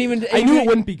 You didn't even. I knew it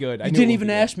wouldn't be good. You didn't even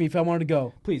ask me if I wanted to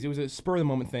go. Please, it was a spur of the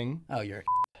moment thing. Oh, you're a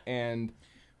And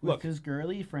Look, look, his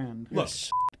girly friend.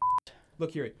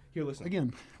 look here, listen.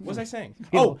 Again. What was I saying?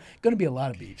 Oh, gonna be a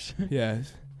lot of beeps. yeah.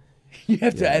 You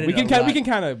have to edit. We can a lot.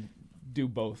 kind of do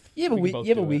both. You have a We can week. both You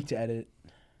have a do week it. to edit.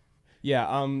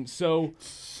 Yeah. So,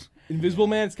 Invisible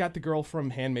Man, it's got the girl from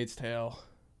Handmaid's Tale.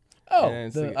 Oh, And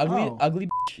it's the like- ugly.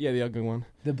 Yeah, the ugly one.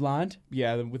 The blonde.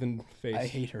 Yeah, the within face. I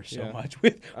hate her so Yeah. much.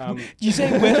 With Um, do you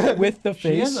say with the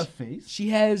face? She has a face. She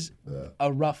has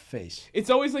a rough face. It's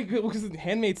always like because in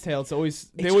Handmaid's Tale,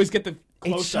 they always get the It's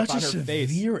close up such on a her face.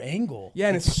 severe angle. Yeah,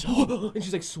 and it's so and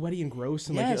she's like sweaty and gross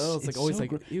and Yes, like it's like always so like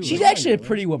gro- ew. She's actually a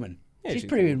pretty woman. Yeah, she's she's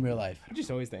pretty cool. in real life. just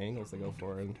always the angles they go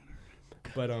for.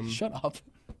 But Shut up. I just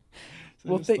thought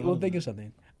We'll of think that. of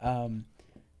something.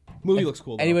 movie looks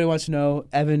cool. Though. Anybody wants to know?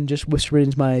 Evan just whispered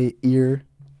into my ear.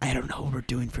 I don't know what we're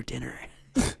doing for dinner.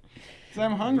 So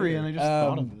I'm hungry and I just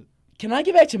thought of it. Can I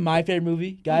get back to my favorite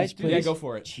movie, guys? Please. Yeah, go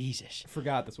for it. Jesus, I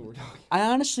forgot that's what we're talking. I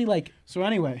honestly like. So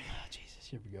anyway, Oh, Jesus,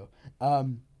 here we go.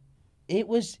 It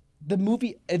was the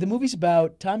movie. The movie's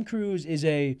about Tom Cruise is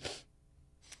a.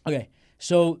 Okay,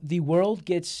 so the world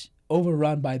gets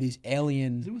overrun by these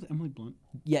aliens. is it with Emily Blunt?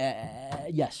 Yeah.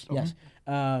 Yes. Yes.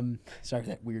 Sorry for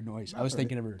that weird noise. I was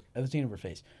thinking of her. I was thinking of her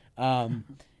face.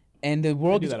 And the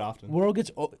world do gets that often. world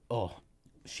gets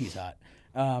she's hot.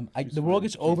 The world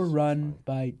gets overrun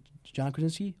by John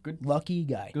Krasinski. Good. Lucky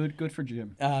guy. Good for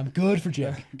Jim. Good for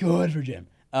Jim. Good for Jim.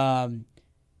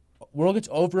 World gets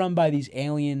overrun by these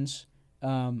aliens.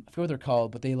 I forget what they're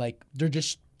called, but they're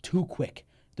just too quick.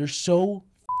 They're so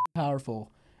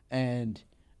powerful, and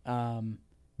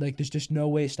there's just no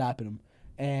way of stopping them.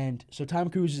 And so Tom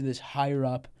Cruise is this higher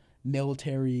up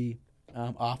military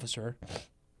officer,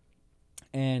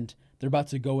 and they're about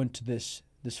to go into this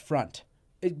front.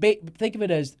 Think of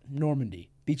it as Normandy,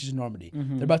 beaches of Normandy.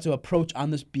 They're about to approach on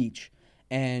this beach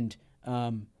and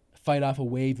fight off a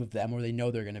wave of them, where they know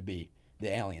they're going to be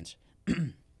the aliens.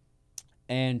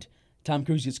 And Tom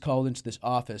Cruise gets called into this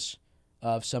office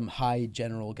of some high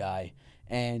general guy,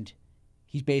 and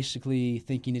he's basically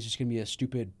thinking it's just going to be a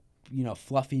stupid,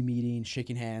 fluffy meeting,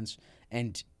 shaking hands,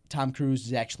 and Tom Cruise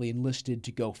is actually enlisted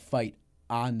to go fight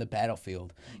on the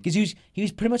battlefield because he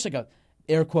was pretty much like a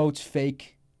air quotes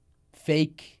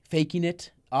faking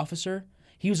it officer.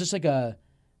 He was just like a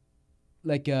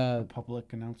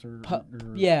Public announcer. Pu-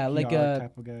 or yeah, PR like a-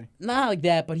 type of guy. not like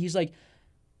that, but he's like,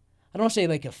 I don't want to say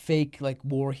like a fake like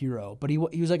war hero, but he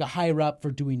was like a higher up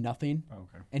for doing nothing, Oh,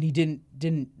 okay. and he didn't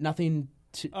nothing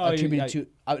to attributed to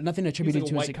nothing He's attributed like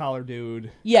to a his white collar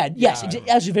dude. yes, Yeah.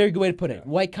 that's a very good way to put it.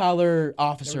 White collar Never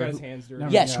officer, got his hands dirty.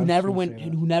 Never- yes, yeah, I who was never gonna went, say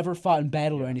that. who never fought in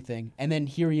battle or anything, and then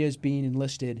here he is being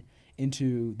enlisted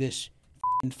into this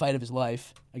fight of his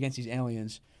life against these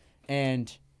aliens,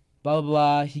 and blah blah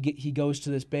blah. He goes to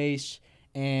this base,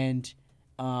 and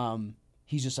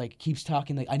he's just like keeps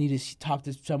talking like I need to talk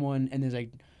to someone, and there's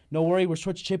like no worry, we're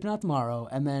shipping out tomorrow,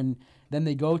 and then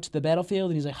they go to the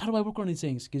battlefield, and he's like, how do I work on these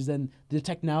things? Because then the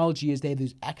technology is they have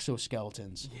these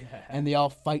exoskeletons, and they all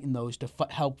fight in those to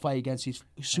help fight against these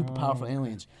super powerful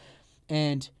aliens.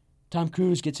 And Tom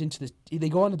Cruise gets into this. They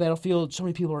go on the battlefield. So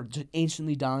many people are just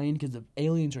instantly dying because the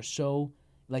aliens are so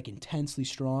like intensely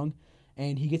strong.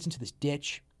 And he gets into this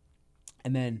ditch,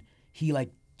 and then he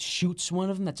like shoots one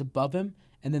of them that's above him,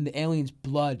 and then the alien's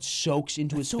blood soaks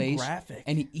into his so face. graphic.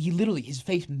 And he literally his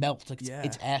face melts like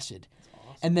it's acid.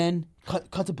 And then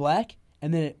cut to black,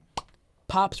 and then it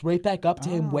pops right back up to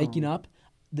him waking up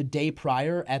the day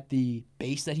prior at the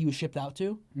base that he was shipped out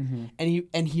to, and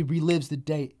he relives the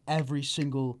day every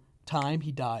single time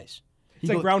he dies. It's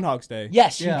like Groundhog's Day.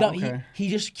 Yes, Yeah, okay. he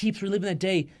just keeps reliving that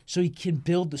day so he can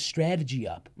build the strategy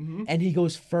up, and he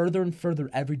goes further and further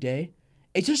every day.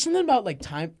 It's just something about like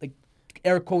time, like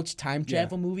air quotes time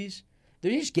travel movies.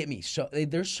 They just get me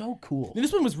they're so cool. And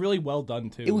this one was really well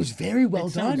done too. It was very well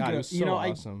done. God, it was so You know,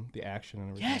 awesome. The action and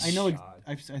everything. Yes. I know. God.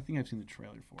 I think I've seen the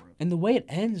trailer for it. And the way it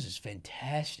ends is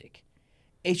fantastic.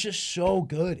 It's just so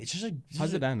good. It's just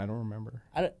How's it end? I don't remember.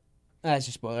 That's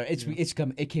a spoiler.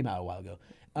 It came out a while ago.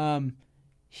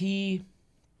 He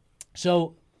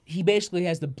basically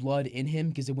has the blood in him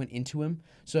because it went into him.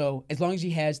 So as long as he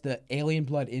has the alien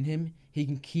blood in him, he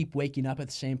can keep waking up at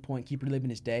the same point, keep reliving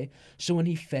his day. So when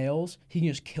he fails, he can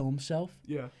just kill himself.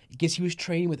 Yeah. Because he was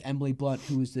training with Emily Blunt,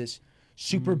 who is this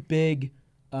super big.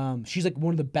 She's like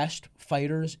one of the best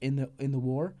fighters in the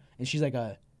war, and she's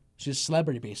a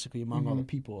celebrity basically among all the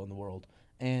people in the world.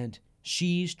 And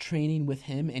she's training with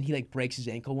him, and he like breaks his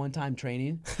ankle one time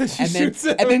training, and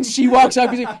then she walks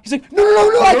up. He's like, no,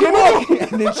 I can't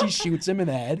walk. And then she shoots him in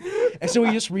the head, and so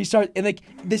he just restarts. And like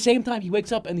the same time, he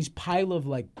wakes up in these pile of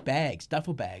like bags,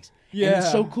 duffel bags. Yeah, and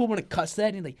it's so cool when it cuts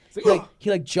that, and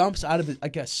he jumps out of it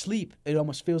like a sleep. It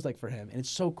almost feels like for him, and it's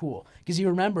so cool because he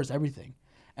remembers everything.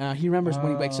 He remembers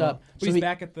when he wakes up. So he's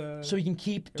back at the. So he can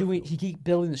keep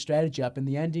building the strategy up. In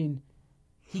the ending,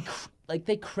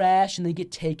 they crash and they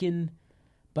get taken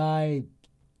by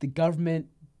the government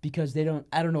because they don't.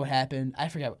 I don't know what happened. I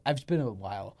forgot. It's been a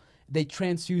while. They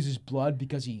transfuse his blood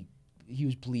because he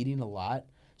was bleeding a lot.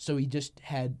 So he just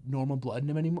had normal blood in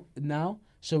him anymore now.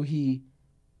 So he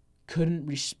couldn't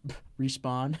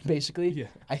respawn. Basically, yeah.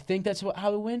 I think that's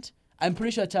how it went. I'm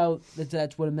pretty sure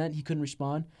that's what it meant. He couldn't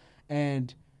respawn,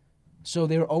 and so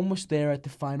they were almost there at the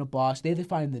final boss. They had to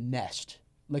find the nest,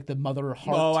 like the mother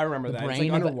heart. Oh, I remember that. It's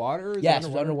like underwater. Yes,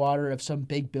 it's underwater of some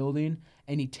big building,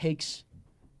 and he takes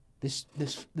this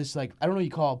like I don't know what you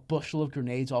call a bushel of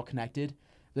grenades all connected.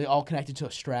 They all connected to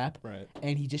a strap. Right.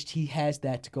 And he has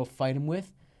that to go fight him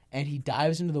with, and he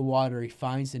dives into the water. He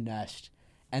finds the nest,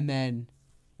 and then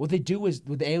what they do is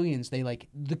with the aliens, they like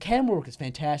the camera work is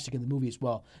fantastic in the movie as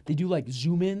well. They do like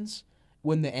zoom ins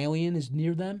when the alien is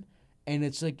near them. And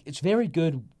it's very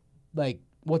good, like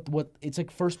what it's like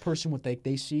first person what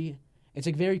they see. It's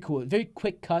like very cool, very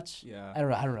quick cuts. Yeah. I don't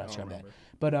know how to describe that.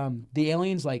 But the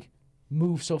aliens like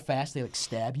move so fast they like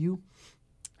stab you,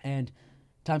 and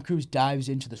Tom Cruise dives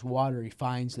into this water. He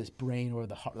finds this brain or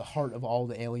the heart of all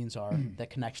the aliens are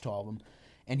that connects to all of them,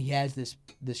 and he has this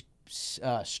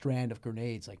strand of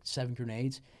grenades, like 7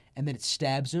 grenades, and then it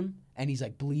stabs him, and he's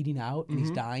like bleeding out and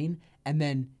he's dying, and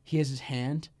then he has his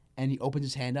hand. And he opens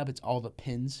his hand up. It's all the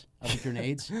pins of the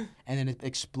grenades, and then it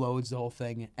explodes the whole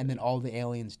thing, and then all the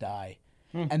aliens die.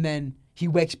 And then he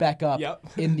wakes back up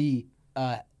in the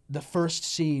first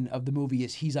scene of the movie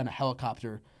is he's on a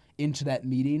helicopter into that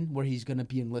meeting where he's going to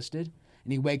be enlisted,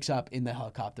 and he wakes up in the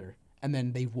helicopter, and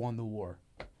then they've won the war.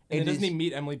 And doesn't he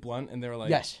meet Emily Blunt, and they're like,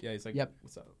 yes. Yeah, he's like, yep.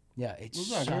 What's up? Yeah, it's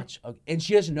such a... And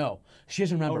she doesn't know. She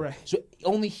doesn't remember. Oh, right. So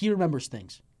only he remembers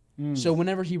things. So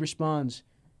whenever he responds...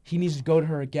 He needs to go to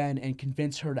her again and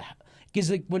convince her to,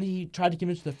 because like when he tried to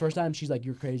convince her the first time, she's like,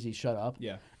 "You're crazy, shut up."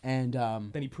 Yeah. And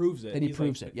then he proves it. Then he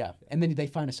proves it. Yeah. And then they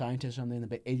find a scientist or something.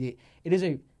 It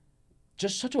is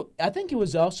just such a. I think it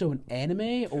was also an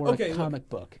anime or a comic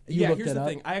book. Here's the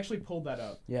thing. I actually pulled that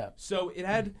up. Yeah. So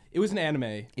it was an anime.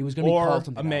 It was going to be called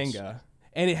something a manga,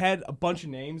 and it had a bunch of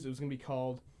names. It was going to be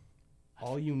called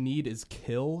 "All You Need Is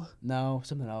Kill." No,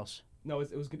 something else. No,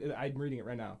 it was. I'm reading it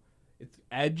right now. It's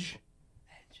Edge.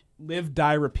 Live,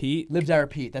 Die, Repeat. Live, Die,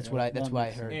 Repeat. That's what I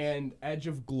heard. And Edge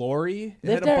of Glory. It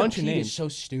Live, had a Die, bunch of Repeat names. is so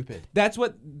stupid. That's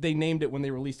what they named it when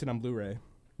they released it on Blu-ray.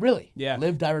 Really? Yeah.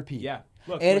 Live, Die, Repeat. Yeah.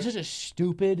 Look, and it's just a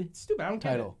stupid I don't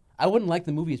title. I wouldn't like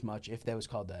the movie as much if that was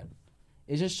called that.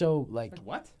 It's just so like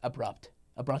what? Abrupt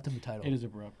of a title. It is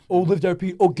abrupt. Oh, Live, Die,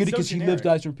 Repeat. Oh, get it So because he generic. lives,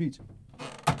 dies, repeats.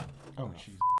 Oh,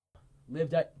 jeez.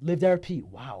 Live, Die, Repeat.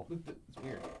 Wow. It's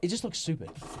weird. It just looks stupid.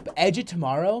 But Edge of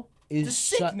Tomorrow is It's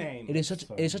a sick name. It is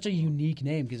such a unique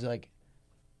name because like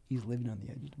he's living on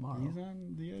the edge of tomorrow. He's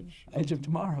on the edge. Edge of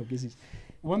Tomorrow because he's.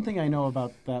 One thing I know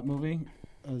about that movie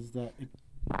is that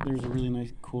there's a really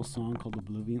nice, cool song called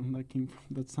Oblivion that came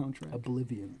from that soundtrack.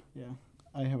 Oblivion. Yeah,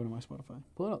 I have it on my Spotify.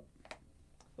 Pull it up.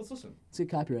 Let's listen. Let's get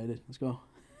copyrighted. Let's go.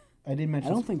 I did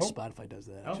mention. I don't think Spotify does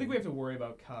that. I don't think we have to worry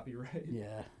about copyright.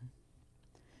 Yeah.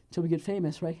 Until we get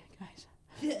famous, right, guys?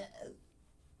 Yeah.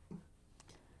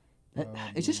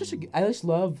 It's just such a. I just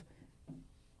love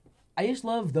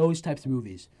those types of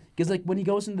movies because like when he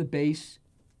goes into the base,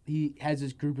 he has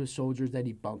this group of soldiers that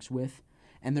he bunks with,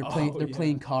 and they're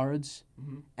playing cards,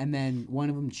 and then one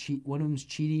of them's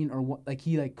cheating or like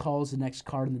he like calls the next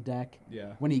card in the deck.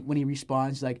 Yeah. When he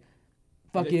responds like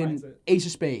fucking finds it. Ace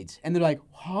of Spades, and they're like,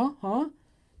 huh,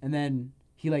 and then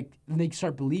they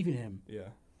start believing him, Yeah.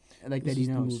 like This that he is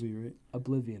the knows. movie, right?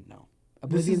 Oblivion, no. This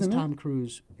Oblivion's isn't it? Tom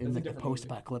Cruise in That's a like a different movie.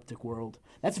 post-apocalyptic world.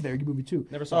 That's a very good movie too.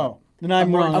 Never saw. Oh, then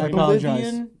I'm wrong. I apologize.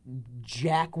 Oblivion,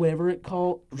 Jack, whatever it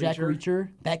called, Jack Reacher? Reacher.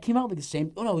 That came out like the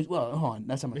same. Oh no, hold on,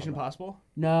 that's not it. what I'm Mission talking about. Impossible.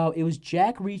 No, it was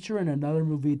Jack Reacher and another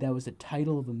movie that was the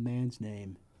title of a man's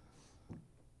name.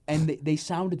 And they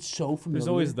sounded so familiar. There's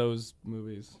always those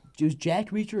movies. It was Jack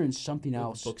Reacher and something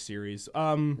else. Book series. It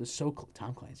was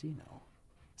Tom Clancy. No,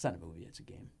 it's not a movie. It's a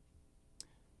game.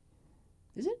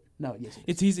 Is it? No. Yes. It is.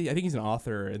 It's easy. I think he's an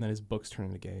author, and then his books turn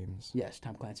into games. Yes.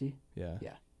 Tom Clancy. Yeah.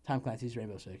 Yeah. Tom Clancy's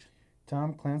Rainbow Six.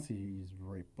 Tom Clancy's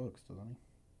write books, doesn't he?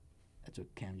 That's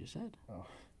what Cam just said. Oh.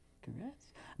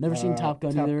 Congrats. Never seen Top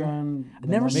Gun Top either. Gun, I've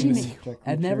never seen Jack it.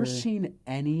 I've never Reacher, seen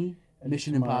any Edge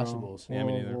Mission Tomorrow, Impossibles. Yeah,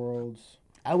 me War of neither. Worlds.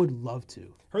 I would love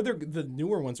to. Heard the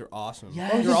newer ones are awesome. Yeah.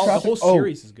 Oh, They're all, the whole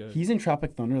series is good. He's in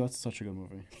Tropic Thunder. That's such a good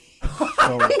movie. So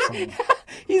funny.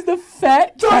 He's the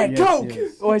fat Diet Yes, Coke.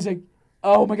 yes. Oh, he's like,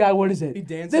 oh my God, what is it? He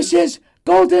dances. This is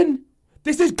Golden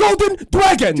This is Golden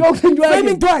Dragon. Dragon.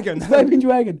 Flaming Dragon. Flaming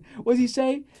Dragon. What does he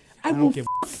say? I will give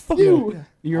f you.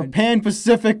 Your Pan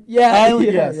Pacific Yeah, Island.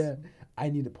 yeah, Yes. yeah. I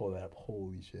need to pull that up.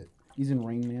 Holy shit. He's in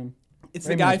Rain Man. It's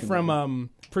Very the guy nice from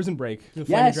Prison Break. The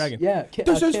Flaming Yes, Dragon. yeah.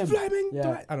 This is Kim. Flaming Yeah.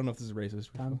 Dragon. I don't know if this is racist.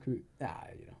 Tom Cruise. You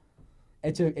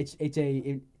know, it's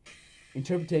a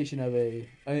interpretation of a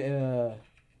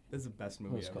This is the best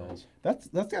movie what's it ever. called? That's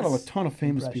got a ton of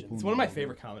famous Impressions. people. It's in one of my there.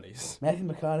 favorite comedies. Matthew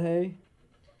McConaughey.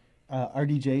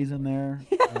 RDJ's in there.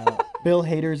 Bill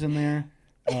Hader's in there.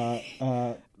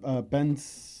 Ben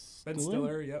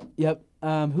Stiller. Yep. Yep.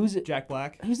 Who's it? Jack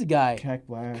Black. Who's the guy? Jack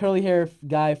Black. Curly hair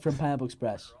guy from Pineapple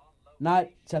Express. Not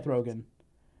Seth Rogen.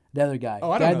 The other guy.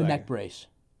 Oh, I guy don't with know the that neck guy. brace.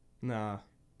 Nah.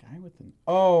 Guy with an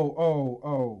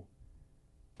oh.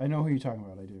 I know who you're talking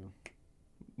about. I do.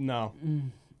 No.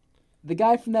 The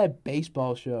guy from that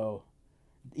baseball show,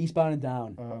 Eastbound and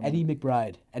Down. Eddie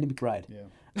McBride.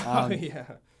 Yeah. Oh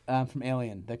yeah. From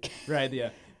Alien. The Right. Yeah.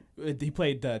 He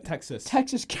played Texas.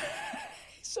 Texas guy.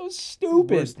 So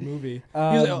stupid. Worst movie. He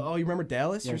was like, oh, you remember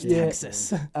Dallas? Here's yeah.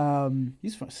 Texas.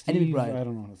 He's from Eddie Steve. McBride. I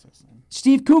don't know his last name.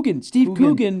 Steve Coogan. Steve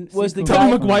Coogan was the Steve guy.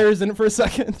 Tobey Maguire's in it for a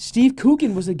second. Steve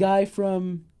Coogan was the guy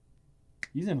from.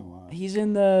 He's in a lot. He's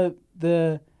in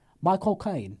the Michael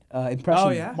Caine impression. Oh,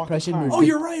 yeah? Impression Michael movie. Caine. Oh,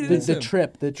 you're right. It The, is the him.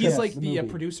 trip. The trip. He's like the movie.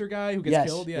 producer guy who gets Yes,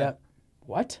 killed. Yeah. yep.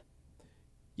 What?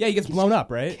 Yeah, he gets blown up,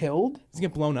 right? Killed? Does he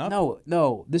get blown up?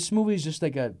 No. This movie is just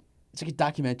like it's like a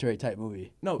documentary type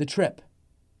movie. No. The Trip.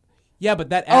 Yeah, but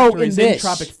that actor in is this. in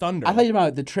Tropic Thunder. I thought you were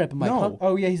about The Trip. I'm like, No. huh?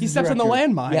 Oh yeah, he's He the steps on the director.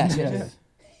 landmine. Yes, Yes.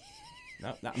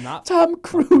 yes. No, not Tom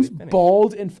Cruise, Finish.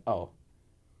 bald and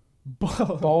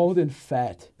Bo- bald and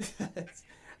fat.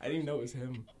 I didn't even know it was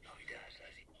him.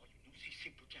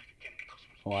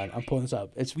 Hold on, I'm pulling this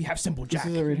up. It's We have Simple Jack.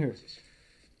 This is it right here.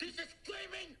 This is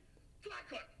Flaming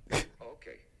Dragon.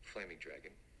 Okay, Flaming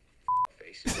Dragon.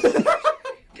 Face.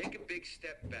 Take a big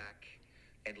step back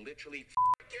and literally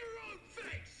your own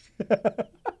face.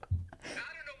 Now,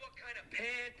 I don't know what kind of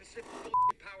pan-Pacific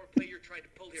power play you're trying to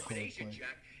pull here, but Asian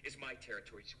Jack is my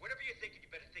territory. So whatever you're thinking, you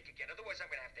better think again. Otherwise, I'm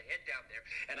going to have to head down there,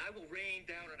 and I will rain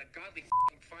down on a godly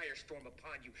firestorm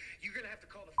upon you. You're going to have to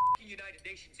call the United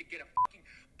Nations and get a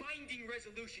binding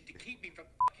resolution to keep me from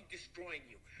destroying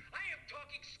you. I am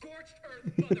talking scorched earth,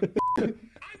 mother.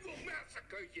 I will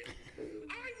massacre you.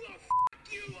 I will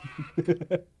you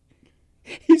up.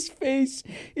 his face.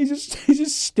 He's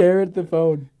just staring at the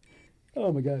phone.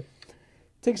 Oh my god.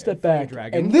 Take a step back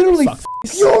Dragon. and literally Fuck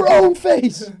your own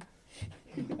face.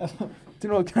 Do you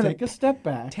know what kind Take a step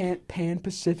back. of Pan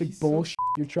Pacific bullshit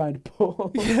you're trying to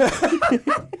pull?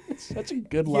 It's such a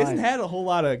good He line. hasn't had a whole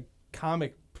lot of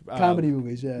comedy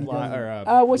movies, yeah.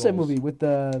 What's that roles. movie with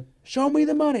the Show Me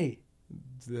the Money?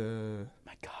 The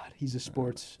My God, he's a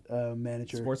sports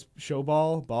manager. sports show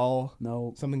ball,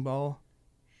 No, something ball,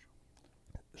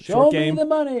 Show short Me game, the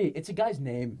Money. It's a guy's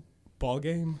name. ball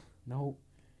game, No,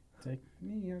 Take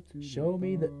me out to Show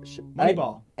Me the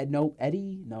Moneyball. No,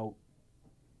 Eddie. No.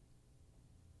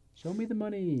 Show Me the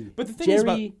Money. But the thing Jerry is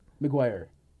about Maguire.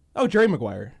 oh Jerry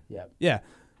Maguire. Yeah. Yeah.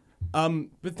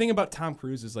 The thing about Tom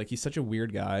Cruise is like he's such a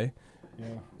weird guy. Yeah.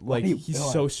 Like do you- he's hold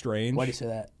on. so strange. Why do you say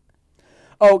that?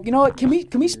 Oh, you know what? Can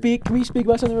we speak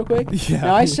about something real quick? Yeah,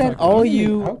 Now I we sent talked about all it.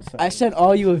 you. Outside. I sent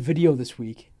all you a video this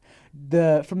week.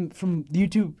 From the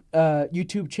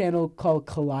YouTube channel called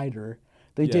Collider.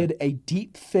 They Yeah. did a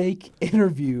deep fake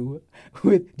interview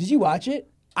with. Did you watch it?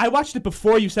 I watched it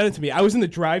before you sent it to me. I was in the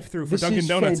drive-through for This Dunkin' is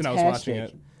Donuts and I was watching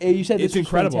it. fantastic. You said this It's was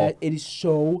incredible. It is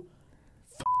so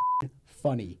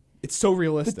funny. It's so The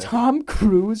realistic. Tom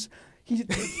Cruise,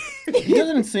 He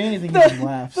doesn't say anything. He just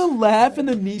laughs. The laugh and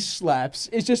the knee slaps.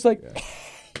 It's just like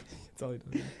That's all he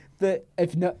does.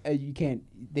 if no you can't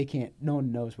they can't no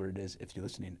one knows what it is if you're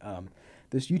listening.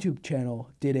 This YouTube channel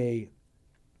did a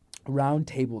round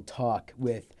table talk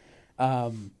with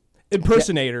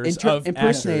Impersonators of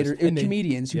impersonator actors. And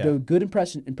comedians who yeah. do good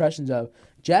impressions of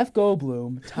Jeff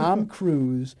Goldblum, Tom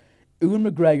Cruise, Ewan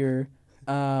McGregor,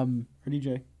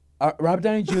 DJ. Robert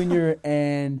Downey Jr.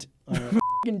 and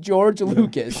fucking George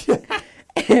Lucas.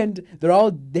 And they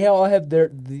all have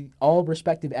all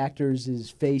respective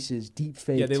actors' faces, deep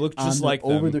face. Yeah, they look just like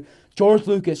them. George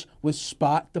Lucas was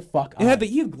spot the fuck on.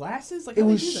 He had glasses? Like, It how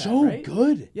they was do that, so right?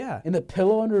 good. Yeah. And the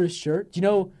pillow under his shirt. Do you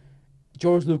know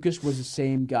George Lucas was the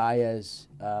same guy as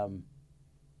I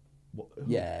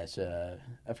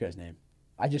forgot his name.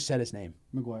 I just said his name.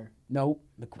 McGuire. No,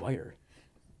 McGuire.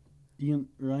 Ian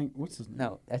Ryan. What's his name?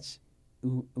 No, that's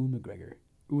Ewan McGregor.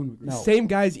 Ewan McGregor. No. Same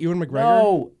guy as Ewan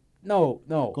McGregor? No.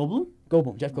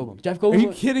 Goldblum? Jeff Goldblum. Are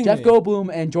you kidding Jeff me?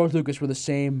 Goldblum and George Lucas were the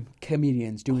same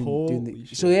comedians doing Holy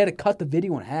shit. so they had to cut the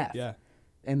video in half. Yeah.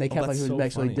 And they kept that's it was so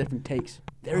actually funny. different takes.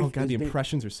 Oh, God, the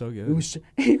impressions are so good. It was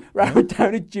Robert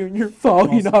Downey Jr.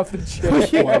 falling off the chair.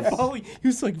 He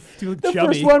was like, The chubby.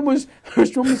 first one was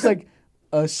like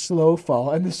a slow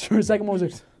fall, and the second one was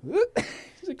like,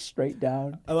 it's like straight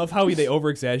down. I love how they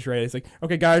over-exaggerate. It's like,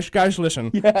 okay, guys,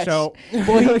 listen. Yes. So,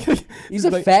 Well, he's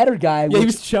a fatter guy. Yeah, he which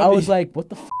was chubby. I was like, what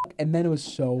the f? And then it was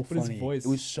so But his funny. voice- It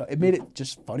was so. It made it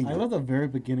just funny. I love the very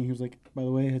beginning. He was like, by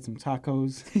the way, I had some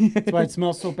tacos. That's why it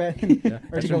smells so bad. yeah.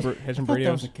 Or he Had goes, some I thought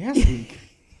that was burritos. a gas leak.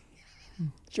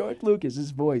 George Lucas,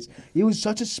 his voice. He was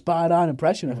such a spot on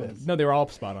impression of him. No, they were all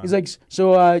spot on. He's like,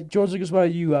 so George Lucas, what are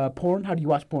you porn? How do you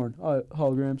watch porn?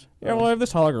 Holograms. yeah, well, I have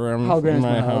this hologram Holograms in in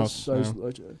my house. So I just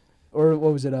watch it. Or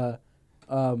what was it? Lot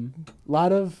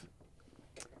of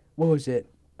what was it?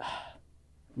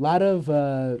 Lot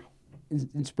of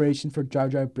inspiration for Jar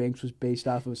Jar Binks was based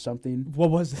off of something. What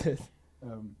was it?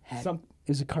 It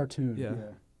was a cartoon. Yeah.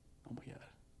 Oh my god,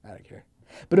 I don't care.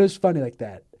 But it was funny like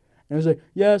that. And I was like,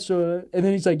 yeah. So, and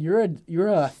then he's like, you're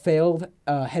a failed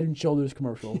Head and Shoulders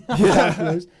commercial.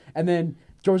 Yeah. And then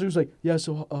George was like, yeah.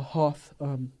 So Hoth,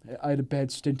 I had a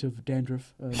bad stint of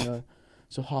dandruff. And,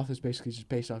 so Hoth is basically just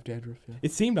based off dandruff. Yeah.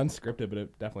 It seemed unscripted, but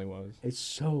it definitely was. It's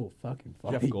so fucking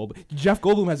funny. Jeff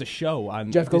Goldblum has a show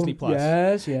on Disney Plus.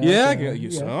 Yes.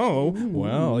 So,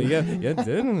 well, yeah,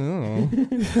 didn't know.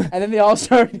 And then they all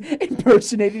started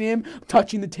impersonating him,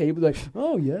 touching the table, like,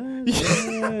 oh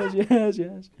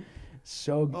yes.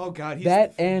 So Oh God, he's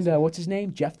that and what's his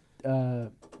name? Jeff, the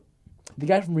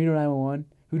guy from Reno 911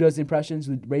 who does the impressions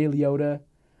with Ray Liotta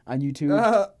on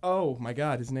YouTube. Oh my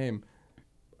God, his name.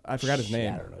 I forgot his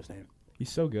name. I don't know his name.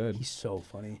 He's so good. He's so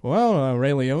funny. Well,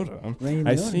 Ray Liotta. Ray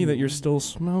I Liotta. see that you're still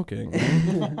smoking.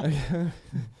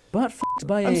 But f***ed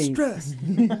by I'm a stressed.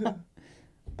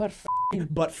 but f***ing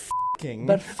but f***ing.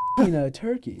 but f***ing a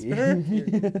turkey.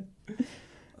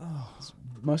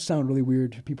 Must sound really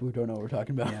weird to people who don't know what we're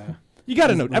talking about. Yeah, You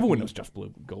gotta know. Everyone knows Jeff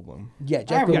Goldblum.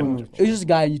 Jeff Everyone Goldblum. knows It was just a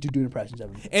guy on YouTube doing impressions of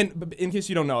him. And in case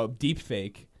you don't know,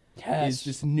 deepfake Yes. is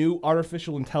this new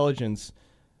artificial intelligence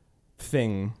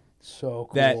thing So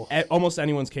cool. that almost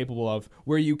anyone's capable of,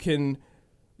 where you can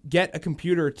get a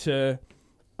computer to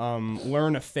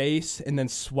learn a face and then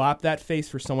swap that face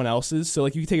for someone else's. So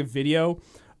like you can take a video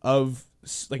of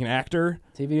like an actor.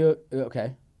 Take a video.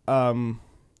 Okay.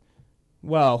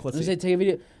 Well, let's see. Take a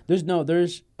video. There's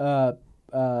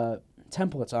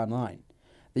templates online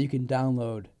that you can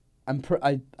download.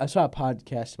 I saw a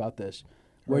podcast about this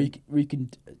where you can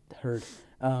heard.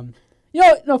 No,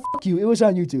 fuck you. It was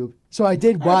on YouTube, so I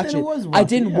did watch it. I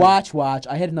didn't watch.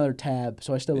 I had another tab,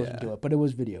 so I still listened to it, but it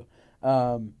was video.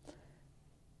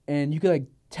 And you could like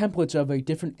templates of like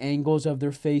different angles of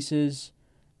their faces,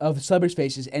 of celebrities'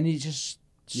 faces, and it's just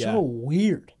so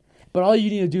weird. But all you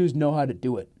need to do is know how to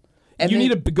do it. And you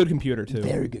need a good computer too.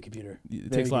 Very good computer.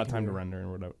 It takes a lot of time to render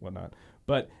and whatnot.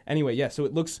 But anyway, yeah. So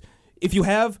it looks. If you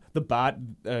have the bot,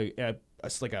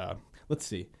 let's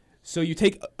see. So you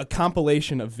take a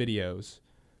compilation of videos,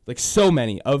 like so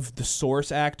many of the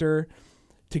source actor,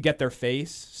 to get their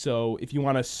face. So if you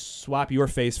want to swap your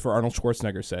face for Arnold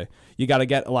Schwarzenegger, say, you got to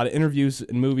get a lot of interviews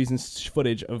and movies and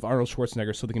footage of Arnold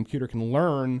Schwarzenegger, so the computer can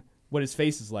learn what his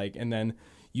face is like, and then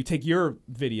you take your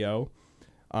video.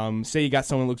 Say you got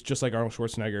someone who looks just like Arnold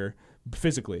Schwarzenegger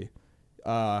physically.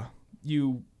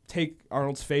 You take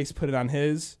Arnold's face, put it on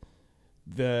his.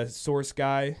 The source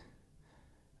guy,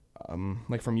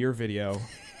 like from your video.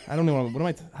 I don't know.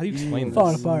 How do you explain this?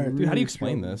 Falling apart. Dude, how do you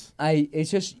explain this?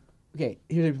 It's just okay.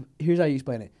 Here's how you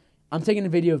explain it. I'm taking a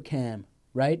video of Cam,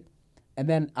 right, and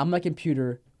then on my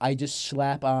computer, I just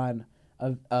slap on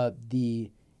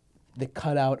the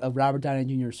cutout of Robert Downey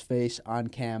Jr.'s face on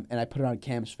Cam, and I put it on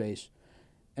Cam's face.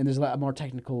 And there's a lot more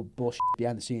technical bullshit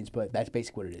behind the scenes, but that's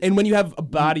basically what it is. And when you have a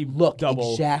body Look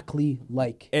double exactly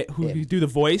like who him. you do the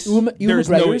voice, Ewan there's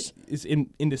no McGregor's- is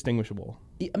indistinguishable.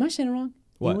 Am I saying it wrong?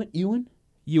 What? Ewan?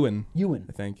 Ewan,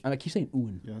 I think. I keep saying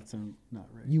Ewan. Yeah, that sounds not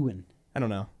right. Ewan. I don't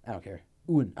know. I don't care.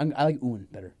 Ewan. I like Ewan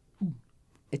better.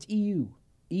 It's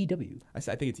E-U-E-W. I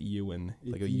think it's Ewan,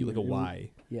 like It's a U, like a Ewan.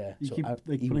 Y. Yeah. You so keep Ewan.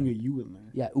 putting a U in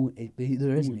there. Yeah, Ewan.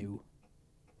 There is an U.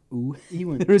 Ooh.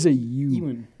 Ewan. There is a U.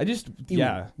 Ewan. I just Ewan.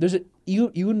 yeah. There's a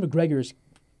Ewan McGregor's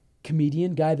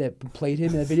comedian guy that played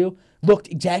him in that video looked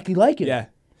exactly like him. Yeah.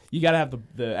 You gotta have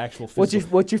the actual physical.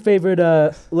 What's your favorite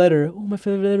letter? Oh, my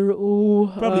favorite letter.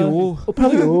 Oh, Probably O. Oh,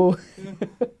 probably O.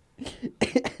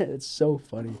 It's so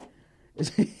funny.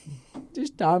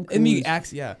 Just Tom Cruise. And the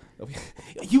acts, yeah.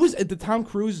 He was the Tom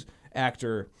Cruise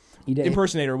actor He did.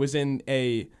 impersonator was in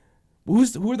a.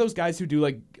 Who are those guys who do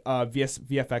like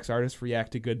VFX artists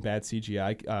react to good bad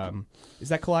CGI? Is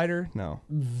that Collider? No.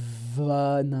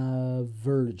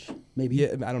 Verge, maybe.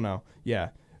 Yeah, I don't know. Yeah,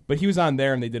 but he was on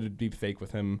there and they did a deep fake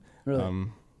with him. Really?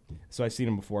 So I've seen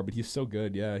him before, but he's so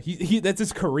good. Yeah, he that's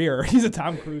his career. He's a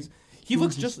Tom Cruise. He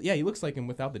looks he looks like him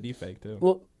without the deep fake too.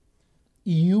 Well,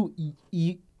 you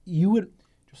would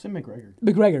Just say McGregor.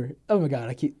 McGregor. Oh my God,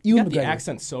 I keep You Ewan got the McGregor.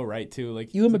 accent so right too.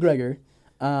 Like Ewan McGregor.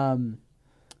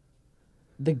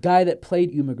 The guy that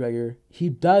played Ewan McGregor, he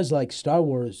does like Star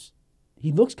Wars.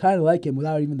 He looks kind of like him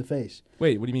without even the face.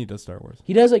 Wait, what do you mean he does Star Wars?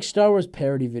 He does like Star Wars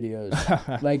parody videos.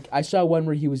 Like I saw one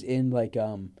where he was in like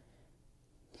oh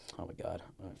my God,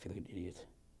 I feel like an idiot.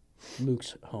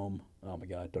 Luke's home. Oh my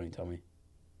God, don't even tell me.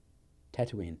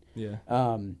 Tatooine. Yeah.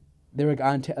 They were like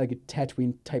on like a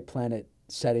Tatooine type planet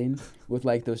setting with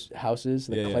like those houses,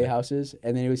 the Yeah, clay yeah. houses,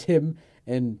 and then it was him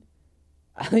and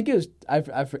I think it was I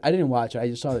didn't watch it. I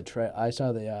just saw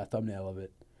the thumbnail of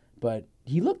it, but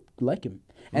he looked like him.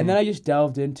 And then I just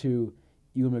delved into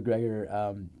Ewan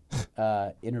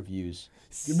McGregor interviews,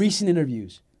 recent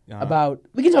interviews about.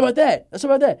 We can talk about that. Let's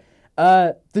talk about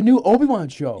that. The new Obi-Wan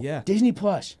show. Yeah. Disney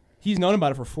Plus. He's known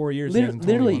about it for 4 years. and he hasn't told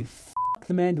Literally, anyone. f-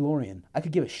 the Mandalorian. I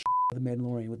could give a shit about the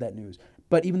Mandalorian with that news.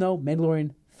 But even though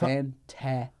Mandalorian,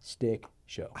 fantastic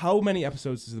show. How many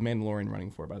episodes is The Mandalorian running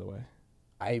for, by the way?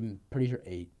 I'm pretty sure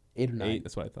 8 or 9. 8.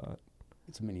 That's what I thought.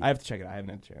 It's a mini. I have to check it. I haven't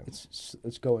had a chance.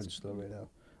 It's going slow right now.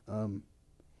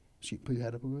 Put your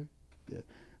head up away.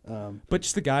 Yeah. But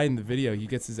just the guy in the video, he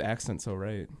gets his accent so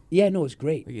right. Yeah, no, it's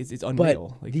great. Like it's But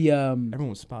unreal. Like the everyone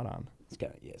was spot on. it's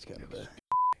kind of bad.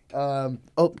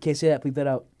 Oh, can't say that. Bleep that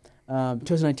out.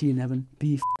 2019, Evan.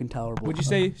 Be fucking tolerable. What'd you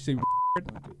say?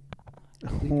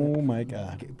 Oh my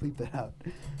God. Okay, bleep that out.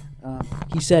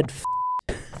 He said.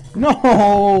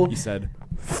 No. He said.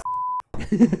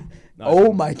 No,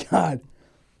 Oh my God.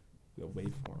 The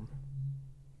waveform.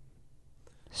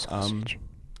 Sausage.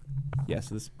 Yeah,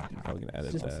 so this I'm probably gonna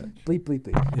edit that. Bleep.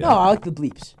 Yeah. No, I like the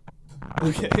bleeps.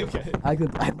 Okay. I love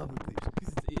the bleeps.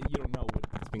 You don't know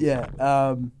what's being Yeah.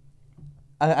 said.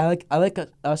 I like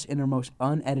us in our most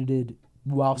unedited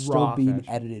while still Raw being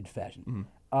fashion. edited fashion.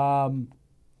 Mhm.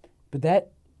 But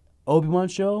that Obi-Wan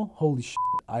show, holy shit!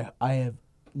 I have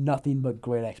nothing but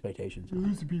great expectations. You're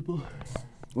losing people.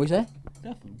 What you say?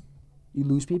 Definitely. You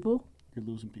lose people? You're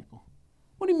losing people.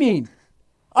 What do you mean?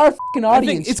 Our fucking I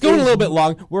audience. think it's going a is- little bit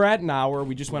long. We're at an hour.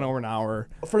 We just went over an hour.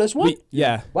 for this one.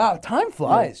 Yeah. Wow, time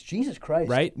flies. Jesus Christ.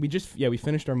 Right? We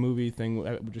finished our movie thing.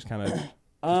 We're just kind of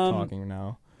talking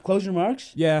now. Closing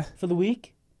remarks Yeah. for the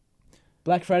week.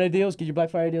 Black Friday deals. Get your Black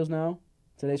Friday deals now.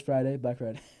 Today's Friday. Black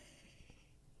Friday.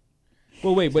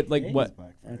 Well, wait, but like Today's what?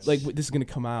 Black Friday. Like this is gonna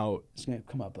come out. It's gonna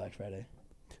come out Black Friday.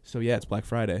 So yeah, it's Black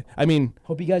Friday. I mean,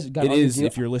 Hope you guys got. it all the is deal-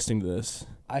 if you're listening to this,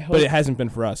 I hope. but it hasn't been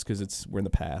for us because we're in the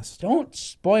past. Don't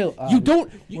spoil. You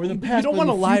don't. We're in the you past, don't but in want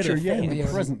to the lie to future, the yeah, in fans. the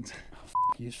Yeah. present.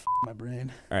 You just my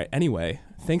brain. All right. Anyway,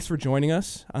 thanks for joining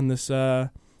us on this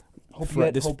Hope you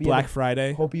had, this hope you Black had a- Friday.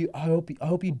 I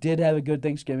hope you did have a good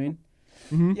Thanksgiving.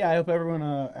 Yeah, I hope everyone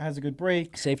has a good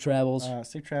break. Safe travels.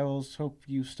 Safe travels. Hope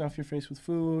you stuff your face with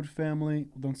food, family.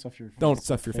 Don't stuff your face Don't with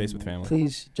stuff your face with family.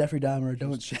 Please, Jeffrey Dahmer,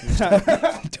 don't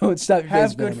don't stop your face.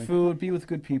 Have good family. food. Be with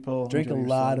good people. Drink enjoy a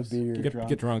lot of yourselves, beer. Get drunk.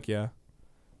 Get drunk, yeah.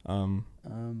 Be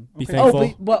Okay. thankful.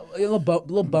 Oh, but a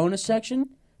little bonus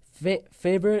section.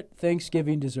 Favorite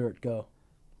Thanksgiving dessert? Go.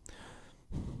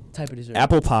 Type of dessert.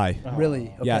 Apple pie. Oh,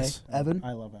 Really? Okay. Yes. Evan,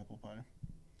 I love apple pie.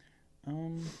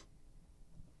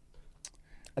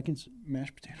 I can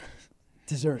Mashed potatoes.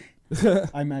 dessert.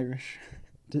 I'm Irish.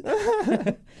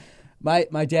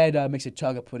 My dad makes a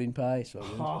chocolate pudding pie, so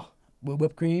good. With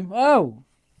whipped cream. Oh,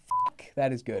 fuck,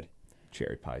 that is good.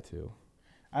 Cherry pie too.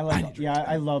 I like.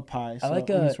 I love pie. So I like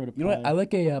any a. sort of You know what? pie. I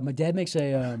like a. My dad makes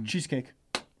a. Cheesecake.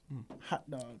 Hot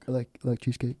dog. I like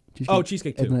cheesecake. Oh,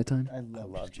 cheesecake At too. nighttime. I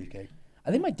love cheesecake.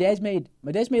 I think my dad's made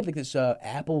like this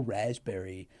apple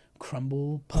raspberry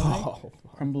crumble pie. Oh,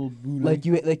 Crumble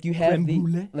brulee. Like you have Creme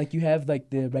brulee?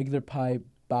 the regular pie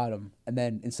bottom, and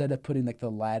then instead of putting like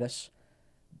the lattice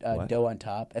What? dough on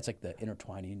top, that's like the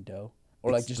intertwining dough,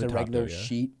 or like It's just the a top regular dough, yeah.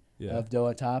 sheet Yeah. of dough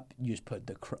on top. You just put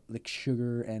the like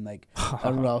sugar and like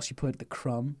or else you put the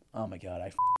crumb. Oh my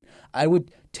god, I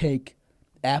would take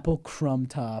apple crumb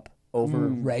top over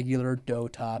regular dough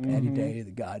top any day of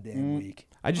the goddamn week.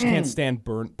 I just can't stand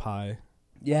burnt pie.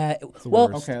 Yeah, the well,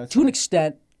 worst. Okay, that's to an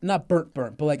extent, not burnt,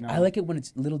 but like No. I like it when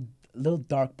it's little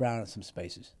dark brown in some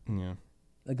spaces. Yeah.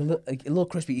 Like a little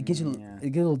crispy. It gives you Yeah. it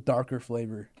gives a little darker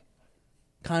flavor.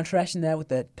 Contrasting that with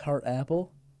that tart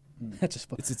apple, that's just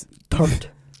It's tart.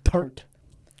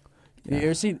 Yeah.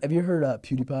 Have you heard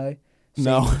PewDiePie?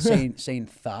 No. saying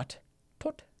thought.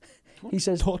 Tot. He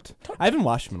says tot. I haven't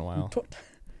watched him in a while. tot.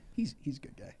 He's a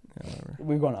good guy. Yeah, whatever.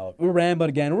 We're going out. We're rambling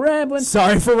again. We're rambling.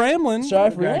 Sorry for rambling. Sorry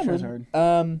for Gosh, that was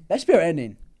rambling. That should be our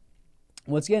ending.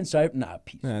 Once again, sorry. Nah,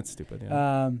 peace. Yeah, that's stupid.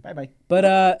 Yeah. Bye bye. But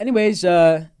anyways,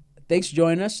 thanks for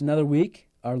joining us another week,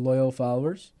 our loyal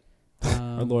followers.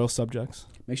 Our loyal subjects.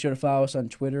 Make sure to follow us on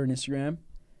Twitter and Instagram.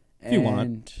 If you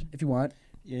want. If you want,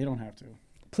 Yeah, you don't have to.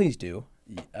 please do.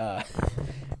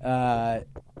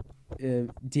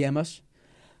 DM us.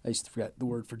 I just forgot the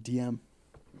word for DM.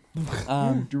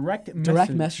 Direct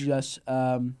Message us.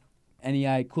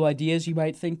 Any cool ideas you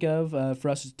might think of for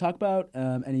us to talk about?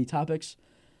 Any topics?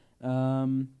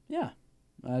 Yeah,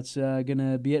 that's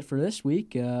gonna be it for this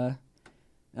week. I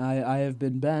have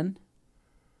been Ben.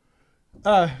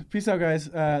 Peace out, guys.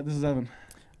 This is Evan.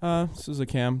 This is a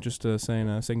Cam. Just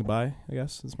saying goodbye. I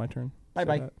guess it's my turn. Bye Say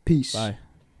bye. that. Peace. Bye.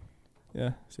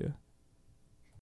 Yeah. See ya.